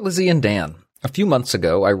 Dear Lizzie and Dan, a few months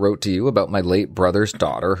ago I wrote to you about my late brother's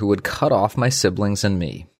daughter who would cut off my siblings and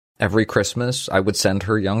me. Every Christmas, I would send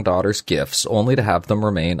her young daughters gifts only to have them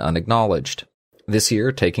remain unacknowledged. This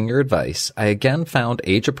year, taking your advice, I again found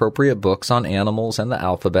age-appropriate books on animals and the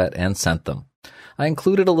alphabet and sent them. I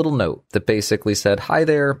included a little note that basically said, "Hi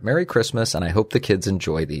there, Merry Christmas, and I hope the kids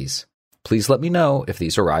enjoy these. Please let me know if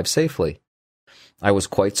these arrive safely." I was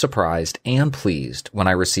quite surprised and pleased when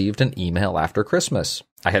I received an email after Christmas.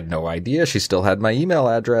 I had no idea she still had my email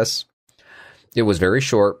address. It was very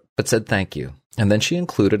short, but said thank you. And then she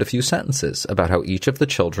included a few sentences about how each of the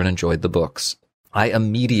children enjoyed the books. I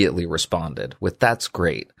immediately responded with, "That's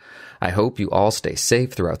great. I hope you all stay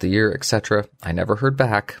safe throughout the year, etc." I never heard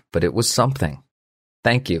back, but it was something.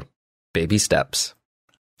 Thank you. Baby Steps.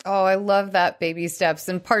 Oh, I love that, Baby Steps.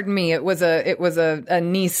 And pardon me, it was a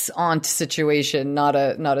niece aunt situation, not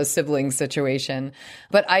a sibling situation.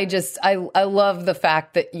 But I love the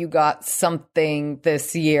fact that you got something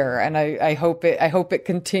this year, and I hope it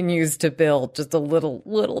continues to build just a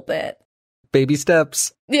little bit. Baby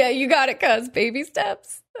Steps. Yeah, you got it, cuz. Baby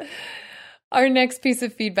Steps. Our next piece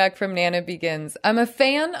of feedback from Nana begins, "I'm a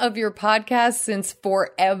fan of your podcast since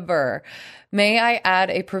forever. May I add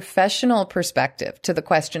a professional perspective to the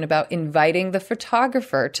question about inviting the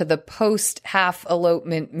photographer to the post-half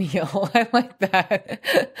elopement meal?" I like that.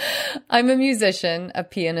 "I'm a musician, a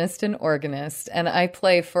pianist and organist, and I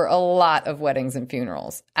play for a lot of weddings and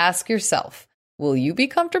funerals. Ask yourself, will you be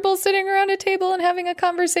comfortable sitting around a table and having a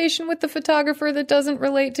conversation with the photographer that doesn't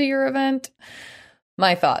relate to your event?"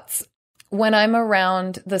 My thoughts. When I'm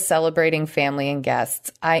around the celebrating family and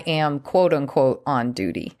guests, I am quote unquote on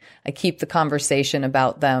duty. I keep the conversation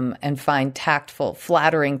about them and find tactful,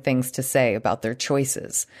 flattering things to say about their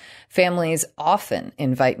choices. Families often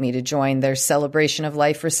invite me to join their celebration of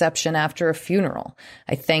life reception after a funeral.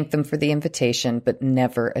 I thank them for the invitation, but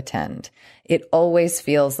never attend. It always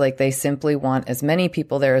feels like they simply want as many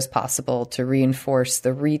people there as possible to reinforce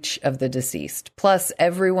the reach of the deceased. Plus,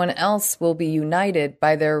 everyone else will be united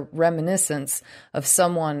by their reminiscence of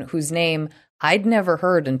someone whose name I'd never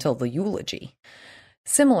heard until the eulogy.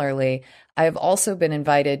 Similarly, I have also been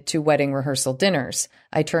invited to wedding rehearsal dinners.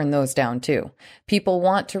 I turn those down too. People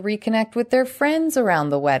want to reconnect with their friends around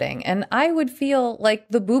the wedding, and I would feel like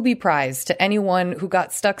the booby prize to anyone who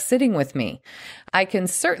got stuck sitting with me. I can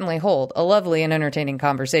certainly hold a lovely and entertaining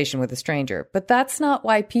conversation with a stranger, but that's not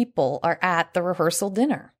why people are at the rehearsal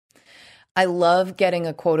dinner. I love getting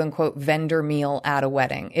a quote-unquote vendor meal at a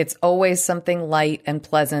wedding. It's always something light and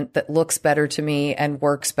pleasant that looks better to me and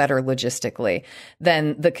works better logistically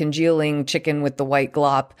than the congealing chicken with the white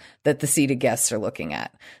glop that the seated guests are looking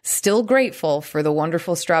at. Still grateful for the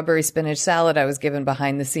wonderful strawberry spinach salad I was given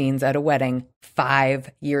behind the scenes at a wedding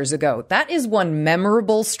 5 years ago. That is one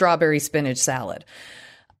memorable strawberry spinach salad.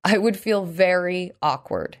 I would feel very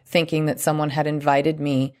awkward thinking that someone had invited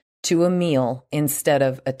me to a meal instead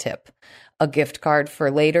of a tip. A gift card for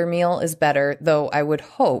a later meal is better, though I would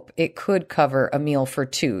hope it could cover a meal for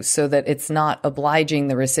two so that it's not obliging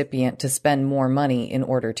the recipient to spend more money in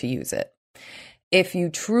order to use it. If you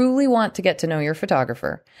truly want to get to know your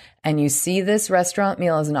photographer and you see this restaurant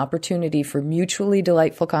meal as an opportunity for mutually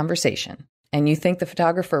delightful conversation, and you think the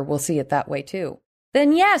photographer will see it that way too,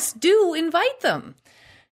 then yes, do invite them.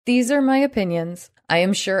 These are my opinions. I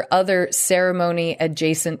am sure other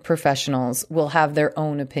ceremony-adjacent professionals will have their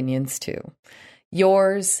own opinions too.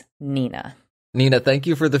 Yours, Nina. Nina, thank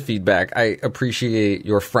you for the feedback. I appreciate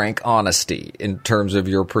your frank honesty in terms of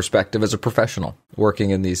your perspective as a professional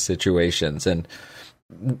working in these situations. And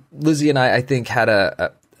Lizzie and I think, had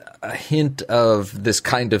a hint of this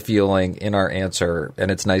kind of feeling in our answer, and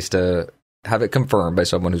it's nice to have it confirmed by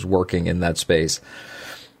someone who's working in that space.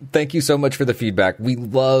 Thank you so much for the feedback. We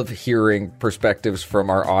love hearing perspectives from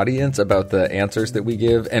our audience about the answers that we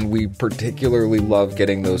give, and we particularly love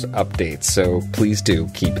getting those updates, so please do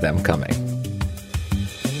keep them coming.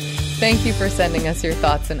 Thank you for sending us your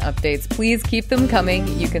thoughts and updates. Please keep them coming.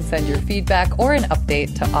 You can send your feedback or an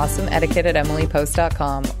update to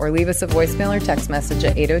awesomeetiquette@emilypost.com or leave us a voicemail or text message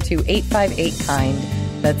at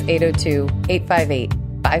 802-858-KIND. That's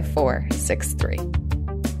 802-858-5463.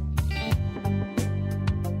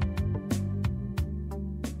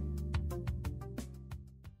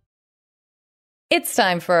 It's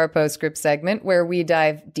time for our postscript segment where we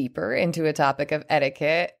dive deeper into a topic of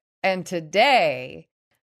etiquette. And today,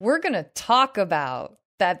 we're going to talk about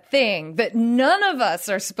that thing that none of us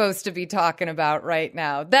are supposed to be talking about right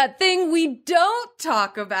now. That thing we don't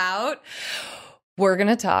talk about. We're going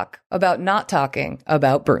to talk about not talking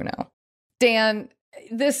about Bruno. Dan,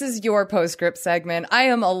 this is your postscript segment. I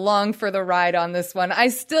am along for the ride on this one. I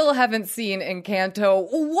still haven't seen Encanto.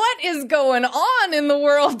 What is going on in the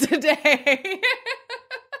world today?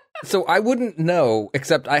 So I wouldn't know,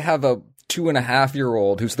 except I have a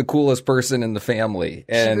 2.5-year-old who's the coolest person in the family.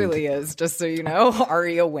 And she really is, just so you know.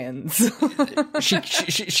 Aria wins.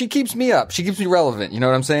 she keeps me up. She keeps me relevant. You know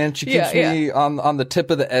what I'm saying? She keeps me on the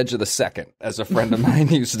tip of the edge of the second, as a friend of mine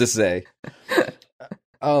used to say.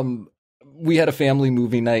 We had a family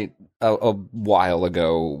movie night a while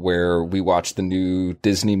ago where we watched the new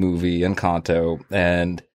Disney movie Encanto,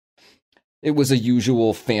 and it was a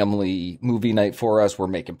usual family movie night for us. We're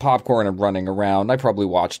making popcorn and running around. I probably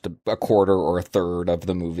watched a quarter or a third of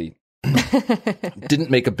the movie. Didn't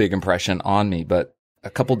make a big impression on me, but a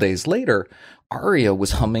couple days later, Aria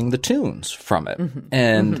was humming the tunes from it. Mm-hmm.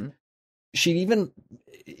 And she even,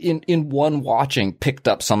 in one watching, picked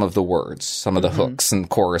up some of the words, some of the hooks and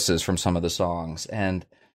choruses from some of the songs. And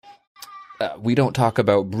we don't talk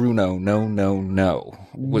about Bruno, no,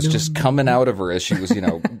 was just coming out of her as she was,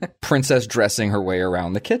 princess dressing her way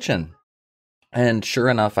around the kitchen. And sure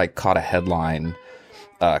enough, I caught a headline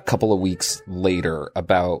a couple of weeks later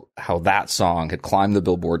about how that song had climbed the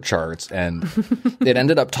Billboard charts, and it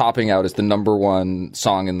ended up topping out as the #1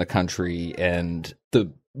 song in the country and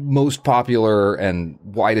the most popular and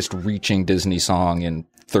widest reaching Disney song in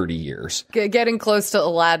 30 years. Getting close to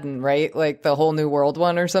Aladdin, right? Like the Whole New World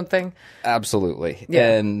one or something? Absolutely.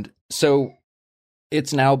 Yeah. And so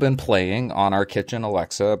it's now been playing on our kitchen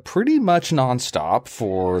Alexa pretty much nonstop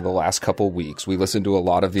for the last couple weeks. We listened to a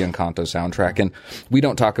lot of the Encanto soundtrack, and We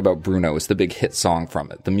Don't Talk About Bruno is the big hit song from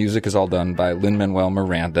it. The music is all done by Lin-Manuel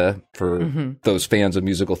Miranda, for those fans of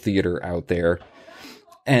musical theater out there.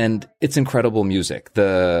 And it's incredible music.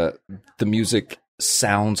 The music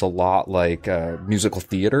sounds a lot like musical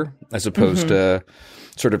theater as opposed to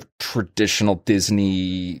sort of traditional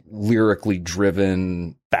Disney lyrically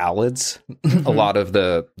driven ballads. A lot of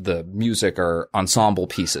the music are ensemble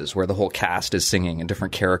pieces where the whole cast is singing and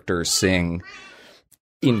different characters sing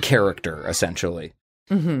in character, essentially.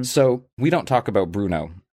 So We Don't Talk About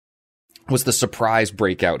Bruno was the surprise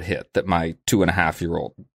breakout hit that my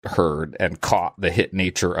 2.5-year-old heard and caught the hit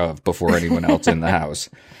nature of before anyone else in the house.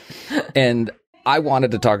 And I wanted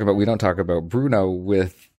to talk about We Don't Talk About Bruno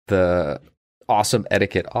with the Awesome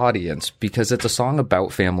Etiquette audience because it's a song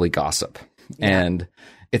about family gossip. Yeah. And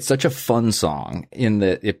it's such a fun song in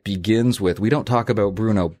that it begins with, we don't talk about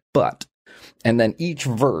Bruno, but, and then each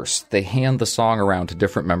verse, they hand the song around to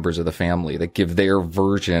different members of the family that give their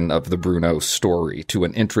version of the Bruno story to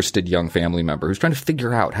an interested young family member who's trying to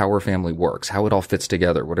figure out how her family works, how it all fits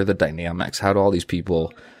together, what are the dynamics, how do all these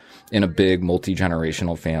people in a big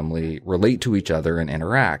multi-generational family relate to each other and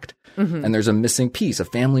interact. And there's a missing piece, a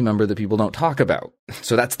family member that people don't talk about.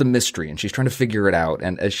 So that's the mystery, and she's trying to figure it out.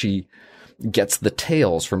 And as she gets the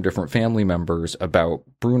tales from different family members about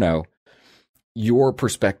Bruno, your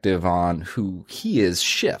perspective on who he is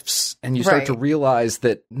shifts, and you start to realize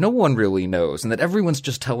that no one really knows and that everyone's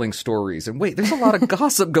just telling stories. And wait, there's a lot of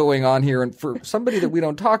gossip going on here. And for somebody that we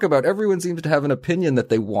don't talk about, everyone seems to have an opinion that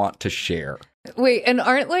they want to share. Wait, and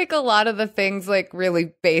aren't like a lot of the things like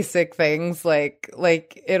really basic things like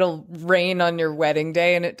it'll rain on your wedding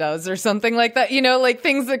day, and it does, or something like that, like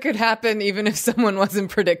things that could happen even if someone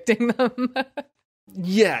wasn't predicting them?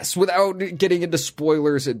 Yes, without getting into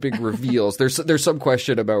spoilers and big reveals, there's some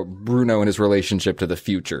question about Bruno and his relationship to the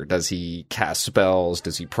future. Does he cast spells?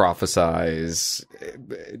 Does he prophesize?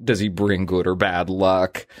 Does he bring good or bad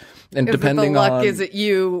luck? And depending on, is it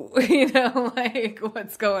you? Like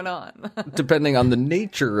what's going on? Depending on the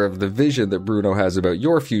nature of the vision that Bruno has about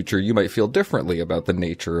your future, you might feel differently about the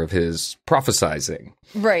nature of his prophesizing.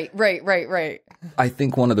 Right. I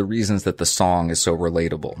think one of the reasons that the song is so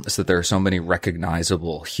relatable is that there are so many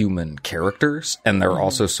recognizable human characters, and there are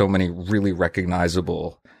also so many really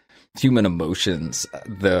recognizable human emotions.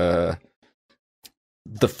 The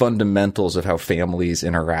fundamentals of how families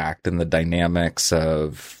interact and the dynamics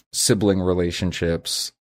of sibling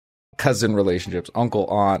relationships, cousin relationships, uncle,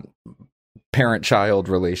 aunt, parent-child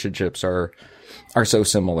relationships are so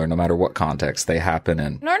similar no matter what context they happen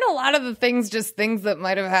in. And aren't a lot of the things just things that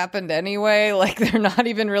might have happened anyway? Like, they're not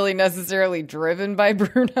even really necessarily driven by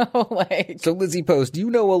Bruno. So, Lizzie Post, you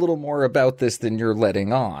know a little more about this than you're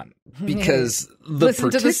letting on. Because listen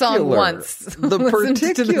to the song once. The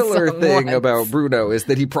particular thing about Bruno is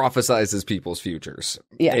that he prophesizes people's futures.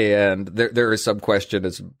 Yeah. And there is some question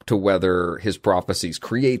as to whether his prophecies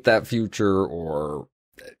create that future or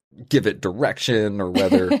give it direction, or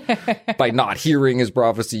whether by not hearing his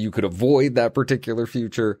prophecy you could avoid that particular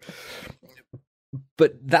future.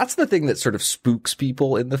 But that's the thing that sort of spooks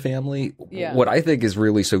people in the family. Yeah. What I think is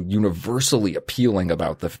really so universally appealing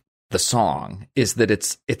about the song is that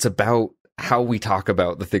it's about how we talk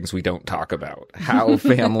about the things we don't talk about, how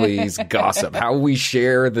families gossip, how we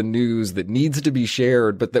share the news that needs to be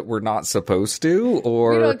shared, but that we're not supposed to.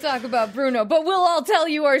 Or we don't talk about Bruno, but we'll all tell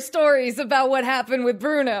you our stories about what happened with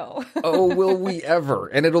Bruno. Oh, will we ever?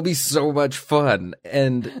 And it'll be so much fun.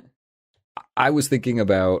 And I was thinking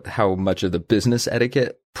about how much of the business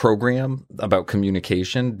etiquette program about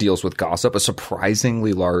communication deals with gossip. A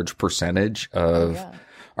surprisingly large percentage of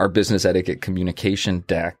our business etiquette communication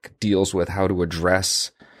deck deals with how to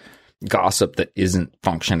address gossip that isn't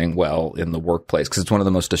functioning well in the workplace, because it's one of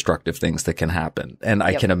the most destructive things that can happen. And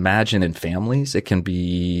I can imagine in families it can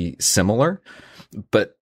be similar.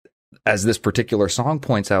 But as this particular song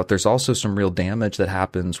points out, there's also some real damage that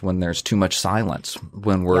happens when there's too much silence,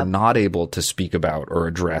 when we're not able to speak about or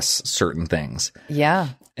address certain things. Yeah.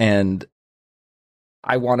 And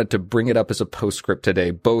I wanted to bring it up as a postscript today,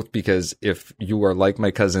 both because if you are like my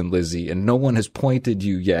cousin Lizzie and no one has pointed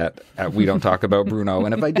you yet at We Don't Talk About Bruno,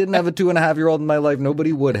 and if I didn't have a 2.5-year-old in my life,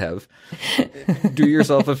 nobody would have. Do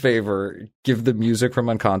yourself a favor, give the music from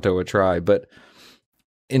Encanto a try. But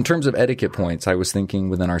in terms of etiquette points, I was thinking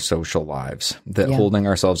within our social lives that holding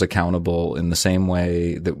ourselves accountable in the same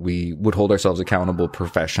way that we would hold ourselves accountable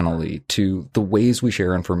professionally to the ways we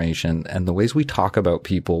share information and the ways we talk about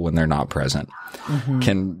people when they're not present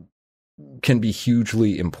can be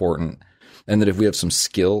hugely important. And that if we have some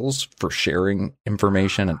skills for sharing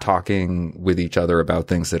information and talking with each other about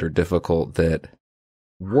things that are difficult that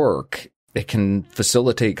work, it can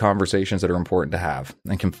facilitate conversations that are important to have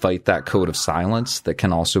and can fight that code of silence that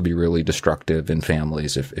can also be really destructive in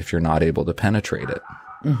families if you're not able to penetrate it.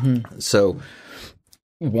 So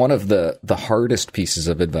one of the hardest pieces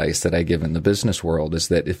of advice that I give in the business world is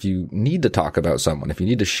that if you need to talk about someone, if you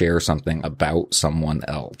need to share something about someone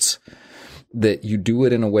else, that you do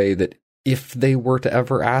it in a way that if they were to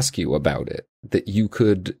ever ask you about it, that you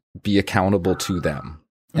could be accountable to them.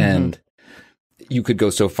 And you could go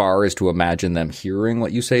so far as to imagine them hearing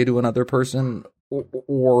what you say to another person.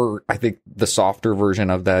 Or I think the softer version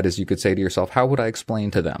of that is you could say to yourself, how would I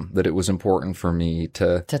explain to them that it was important for me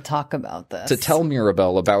to talk about this, to tell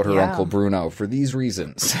Mirabelle about her Uncle Bruno for these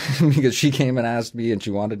reasons, because she came and asked me and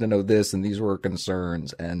she wanted to know this and these were her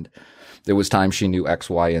concerns. And there was time she knew X,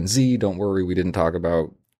 Y, and Z. Don't worry, we didn't talk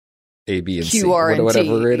about A, B, and Q, R, and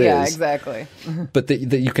whatever T. it is. Yeah, exactly. But that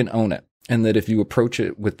you can own it. And that if you approach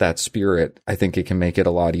it with that spirit, I think it can make it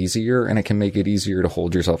a lot easier, and it can make it easier to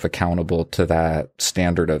hold yourself accountable to that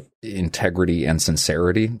standard of integrity and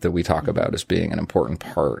sincerity that we talk about as being an important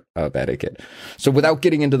part of etiquette. So without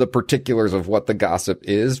getting into the particulars of what the gossip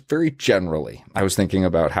is, very generally, I was thinking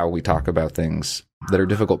about how we talk about things that are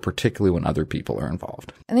difficult, particularly when other people are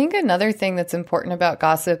involved. I think another thing that's important about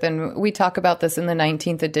gossip, and we talk about this in the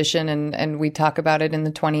 19th edition and we talk about it in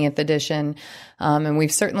the 20th edition, and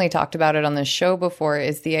we've certainly talked about it on this show before,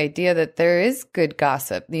 is the idea that there is good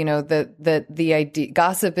gossip. You know, that the idea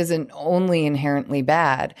gossip isn't only inherently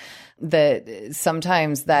bad, that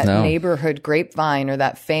sometimes that neighborhood grapevine or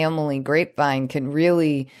that family grapevine can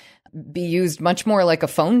really be used much more like a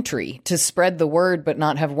phone tree to spread the word, but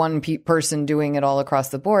not have one person doing it all across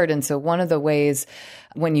the board. And so one of the ways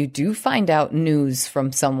when you do find out news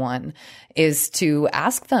from someone is to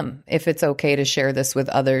ask them if it's okay to share this with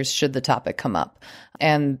others should the topic come up.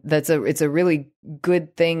 And it's a really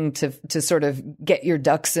good thing to sort of get your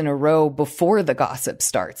ducks in a row before the gossip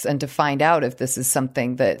starts and to find out if this is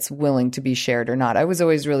something that's willing to be shared or not. I was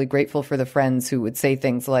always really grateful for the friends who would say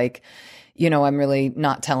things like, you know, I'm really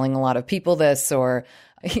not telling a lot of people this, or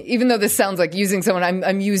even though this sounds like using someone,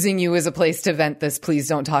 I'm using you as a place to vent this. Please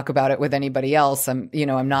don't talk about it with anybody else. I'm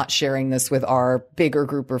not sharing this with our bigger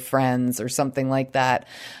group of friends or something like that.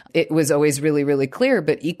 It was always really, really clear,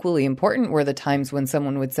 but equally important were the times when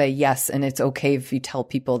someone would say, yes, and it's okay if you tell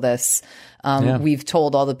people this, We've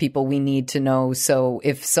told all the people we need to know. So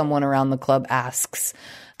if someone around the club asks,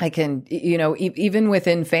 I can, even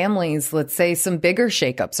within families, let's say some bigger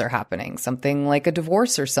shakeups are happening, something like a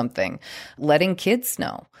divorce or something, letting kids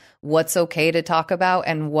know what's okay to talk about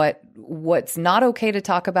and what's not okay to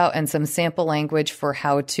talk about, and some sample language for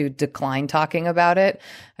how to decline talking about it.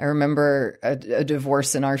 I remember a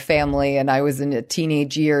divorce in our family, and I was in the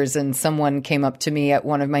teenage years, and someone came up to me at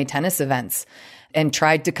one of my tennis events and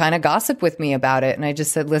tried to kind of gossip with me about it. And I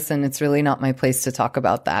just said, listen, it's really not my place to talk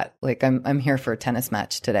about that. Like, I'm here for a tennis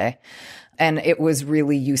match today. And it was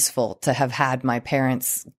really useful to have had my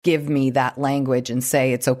parents give me that language and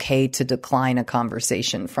say it's okay to decline a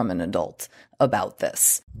conversation from an adult about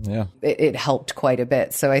this. Yeah. It helped quite a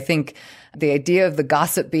bit. So I think the idea of the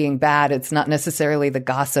gossip being bad, it's not necessarily the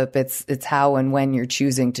gossip, it's how and when you're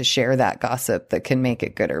choosing to share that gossip that can make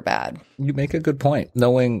it good or bad. You make a good point.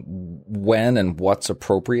 Knowing when and what's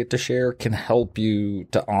appropriate to share can help you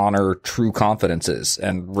to honor true confidences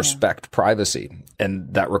and respect privacy.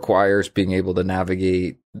 And that requires being able to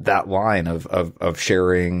navigate that line of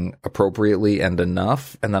sharing appropriately and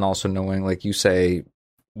enough, and then also knowing, like you say,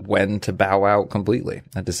 when to bow out completely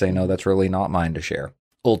and to say, no, that's really not mine to share.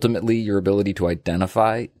 Ultimately, your ability to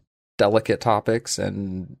identify delicate topics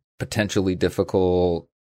and potentially difficult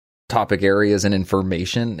topic areas and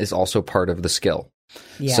information is also part of the skill.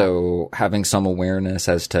 Yeah. So having some awareness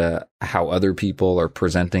as to how other people are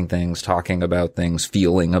presenting things, talking about things,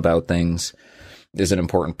 feeling about things is an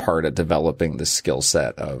important part of developing the skill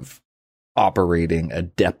set of operating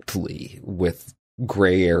adeptly with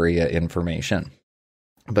gray area information.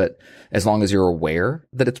 But as long as you're aware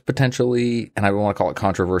that it's potentially, and I don't want to call it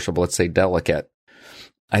controversial, but let's say delicate,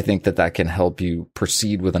 I think that can help you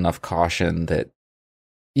proceed with enough caution that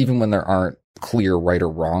even when there aren't clear right or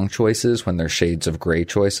wrong choices, when there's shades of gray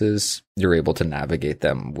choices, you're able to navigate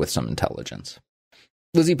them with some intelligence.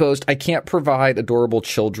 Lizzie Post, I can't provide adorable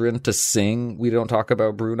children to sing We Don't Talk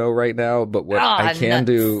About Bruno right now, but what I can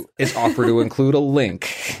do is offer to include a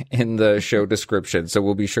link in the show description. So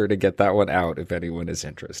we'll be sure to get that one out if anyone is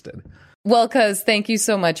interested. Well, Cuz, thank you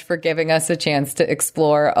so much for giving us a chance to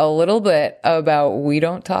explore a little bit about We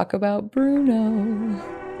Don't Talk About Bruno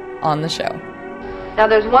on the show. Now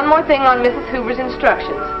there's one more thing on Mrs. Hoover's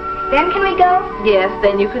instructions. Then can we go? Yes,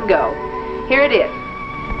 then you can go. Here it is.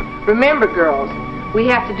 Remember, girls, we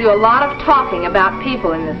have to do a lot of talking about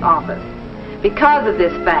people in this office. Because of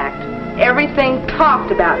this fact, everything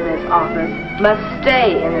talked about in this office must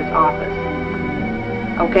stay in this office.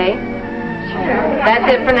 Okay? Sure.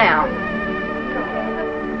 That's it for now.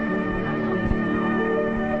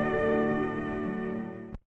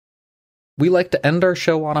 We like to end our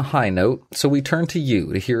show on a high note, so we turn to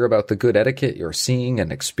you to hear about the good etiquette you're seeing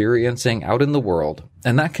and experiencing out in the world,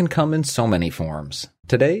 and that can come in so many forms.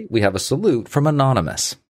 Today, we have a salute from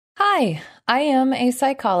Anonymous. Hi, I am a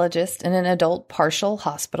psychologist in an adult partial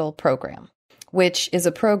hospital program, which is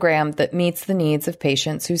a program that meets the needs of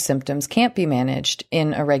patients whose symptoms can't be managed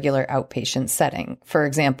in a regular outpatient setting. For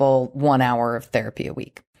example, 1 hour of therapy a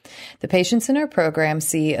week. The patients in our program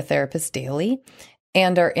see a therapist daily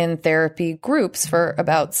and are in therapy groups for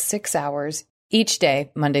about 6 hours each day,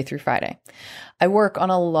 Monday through Friday. I work on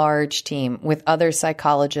a large team with other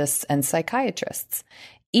psychologists and psychiatrists.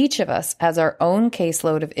 Each of us has our own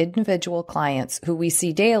caseload of individual clients who we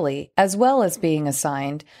see daily, as well as being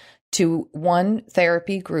assigned to one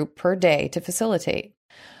therapy group per day to facilitate.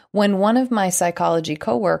 When one of my psychology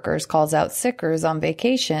coworkers calls out sick or is on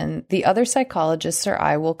vacation, the other psychologists or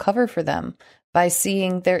I will cover for them by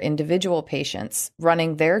seeing their individual patients,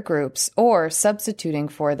 running their groups, or substituting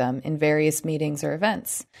for them in various meetings or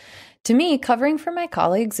events. To me, covering for my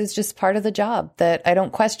colleagues is just part of the job that I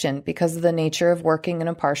don't question because of the nature of working in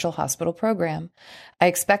a partial hospital program. I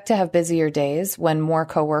expect to have busier days when more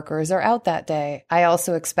coworkers are out that day. I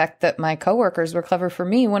also expect that my coworkers will cover for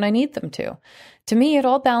me when I need them to. To me, it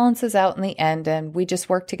all balances out in the end, and we just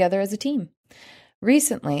work together as a team.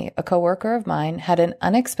 Recently, a coworker of mine had an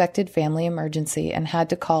unexpected family emergency and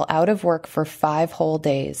had to call out of work for 5 whole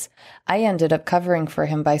days. I ended up covering for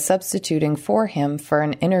him by substituting for him for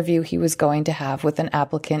an interview he was going to have with an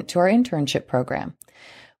applicant to our internship program.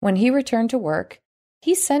 When he returned to work,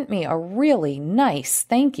 he sent me a really nice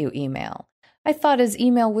thank you email. I thought his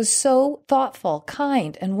email was so thoughtful,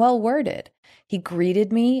 kind, and well-worded. He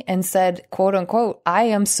greeted me and said, quote unquote, "I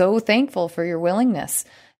am so thankful for your willingness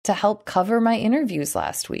to help cover my interviews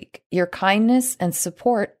last week. Your kindness and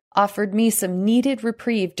support offered me some needed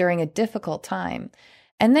reprieve during a difficult time."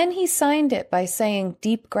 And then he signed it by saying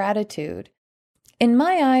deep gratitude. In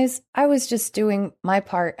my eyes, I was just doing my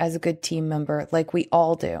part as a good team member like we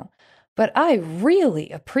all do. but I really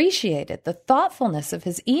appreciated the thoughtfulness of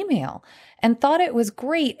his email and thought it was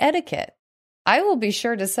great etiquette. I will be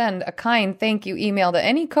sure to send a kind thank you email to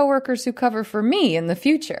any coworkers who cover for me in the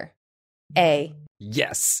future. A.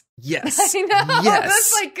 Yes. Yes. I know. Yes.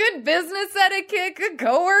 That's like good business etiquette, good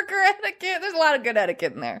coworker etiquette. There's a lot of good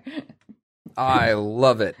etiquette in there. I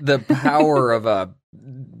love it. The power of a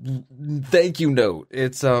thank you note.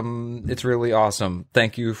 It's really awesome.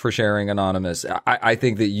 Thank you for sharing, Anonymous. I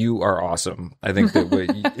think that you are awesome. I think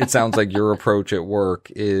that it sounds like your approach at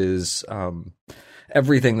work is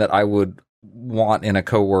everything that I would want in a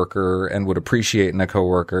coworker and would appreciate in a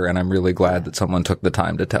coworker, and I'm really glad that someone took the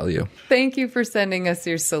time to tell you. Thank you for sending us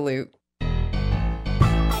your salute.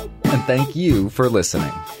 And thank you for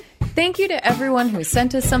listening. Thank you to everyone who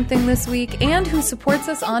sent us something this week and who supports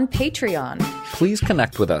us on Patreon. Please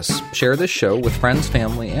connect with us. Share this show with friends,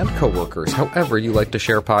 family, and coworkers, however you like to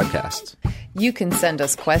share podcasts. You can send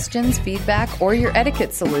us questions, feedback, or your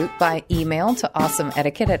etiquette salute by email to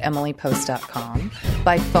awesomeetiquette@emilypost.com.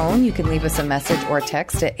 By phone, you can leave us a message or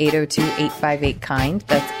text at 802-858-KIND.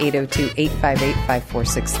 That's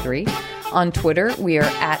 802-858-5463. On Twitter, we are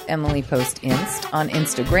at EmilyPostInst. On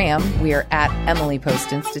Instagram, we are at Emily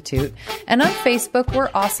Post Institute. And on Facebook, we're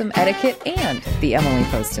Awesome Etiquette and the Emily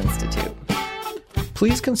Post Institute.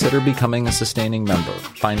 Please consider becoming a sustaining member.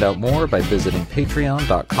 Find out more by visiting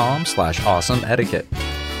patreon.com/awesomeetiquette.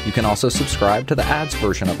 You can also subscribe to the ads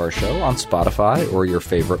version of our show on Spotify or your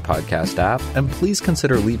favorite podcast app, and please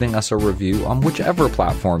consider leaving us a review on whichever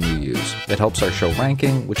platform you use. It helps our show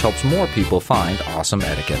ranking, which helps more people find Awesome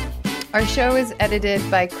Etiquette. Our show is edited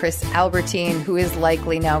by Chris Albertine, who is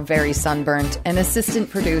likely now very sunburnt, and assistant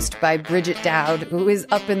produced by Bridget Dowd, who is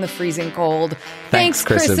up in the freezing cold. Thanks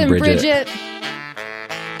Chris and Bridget.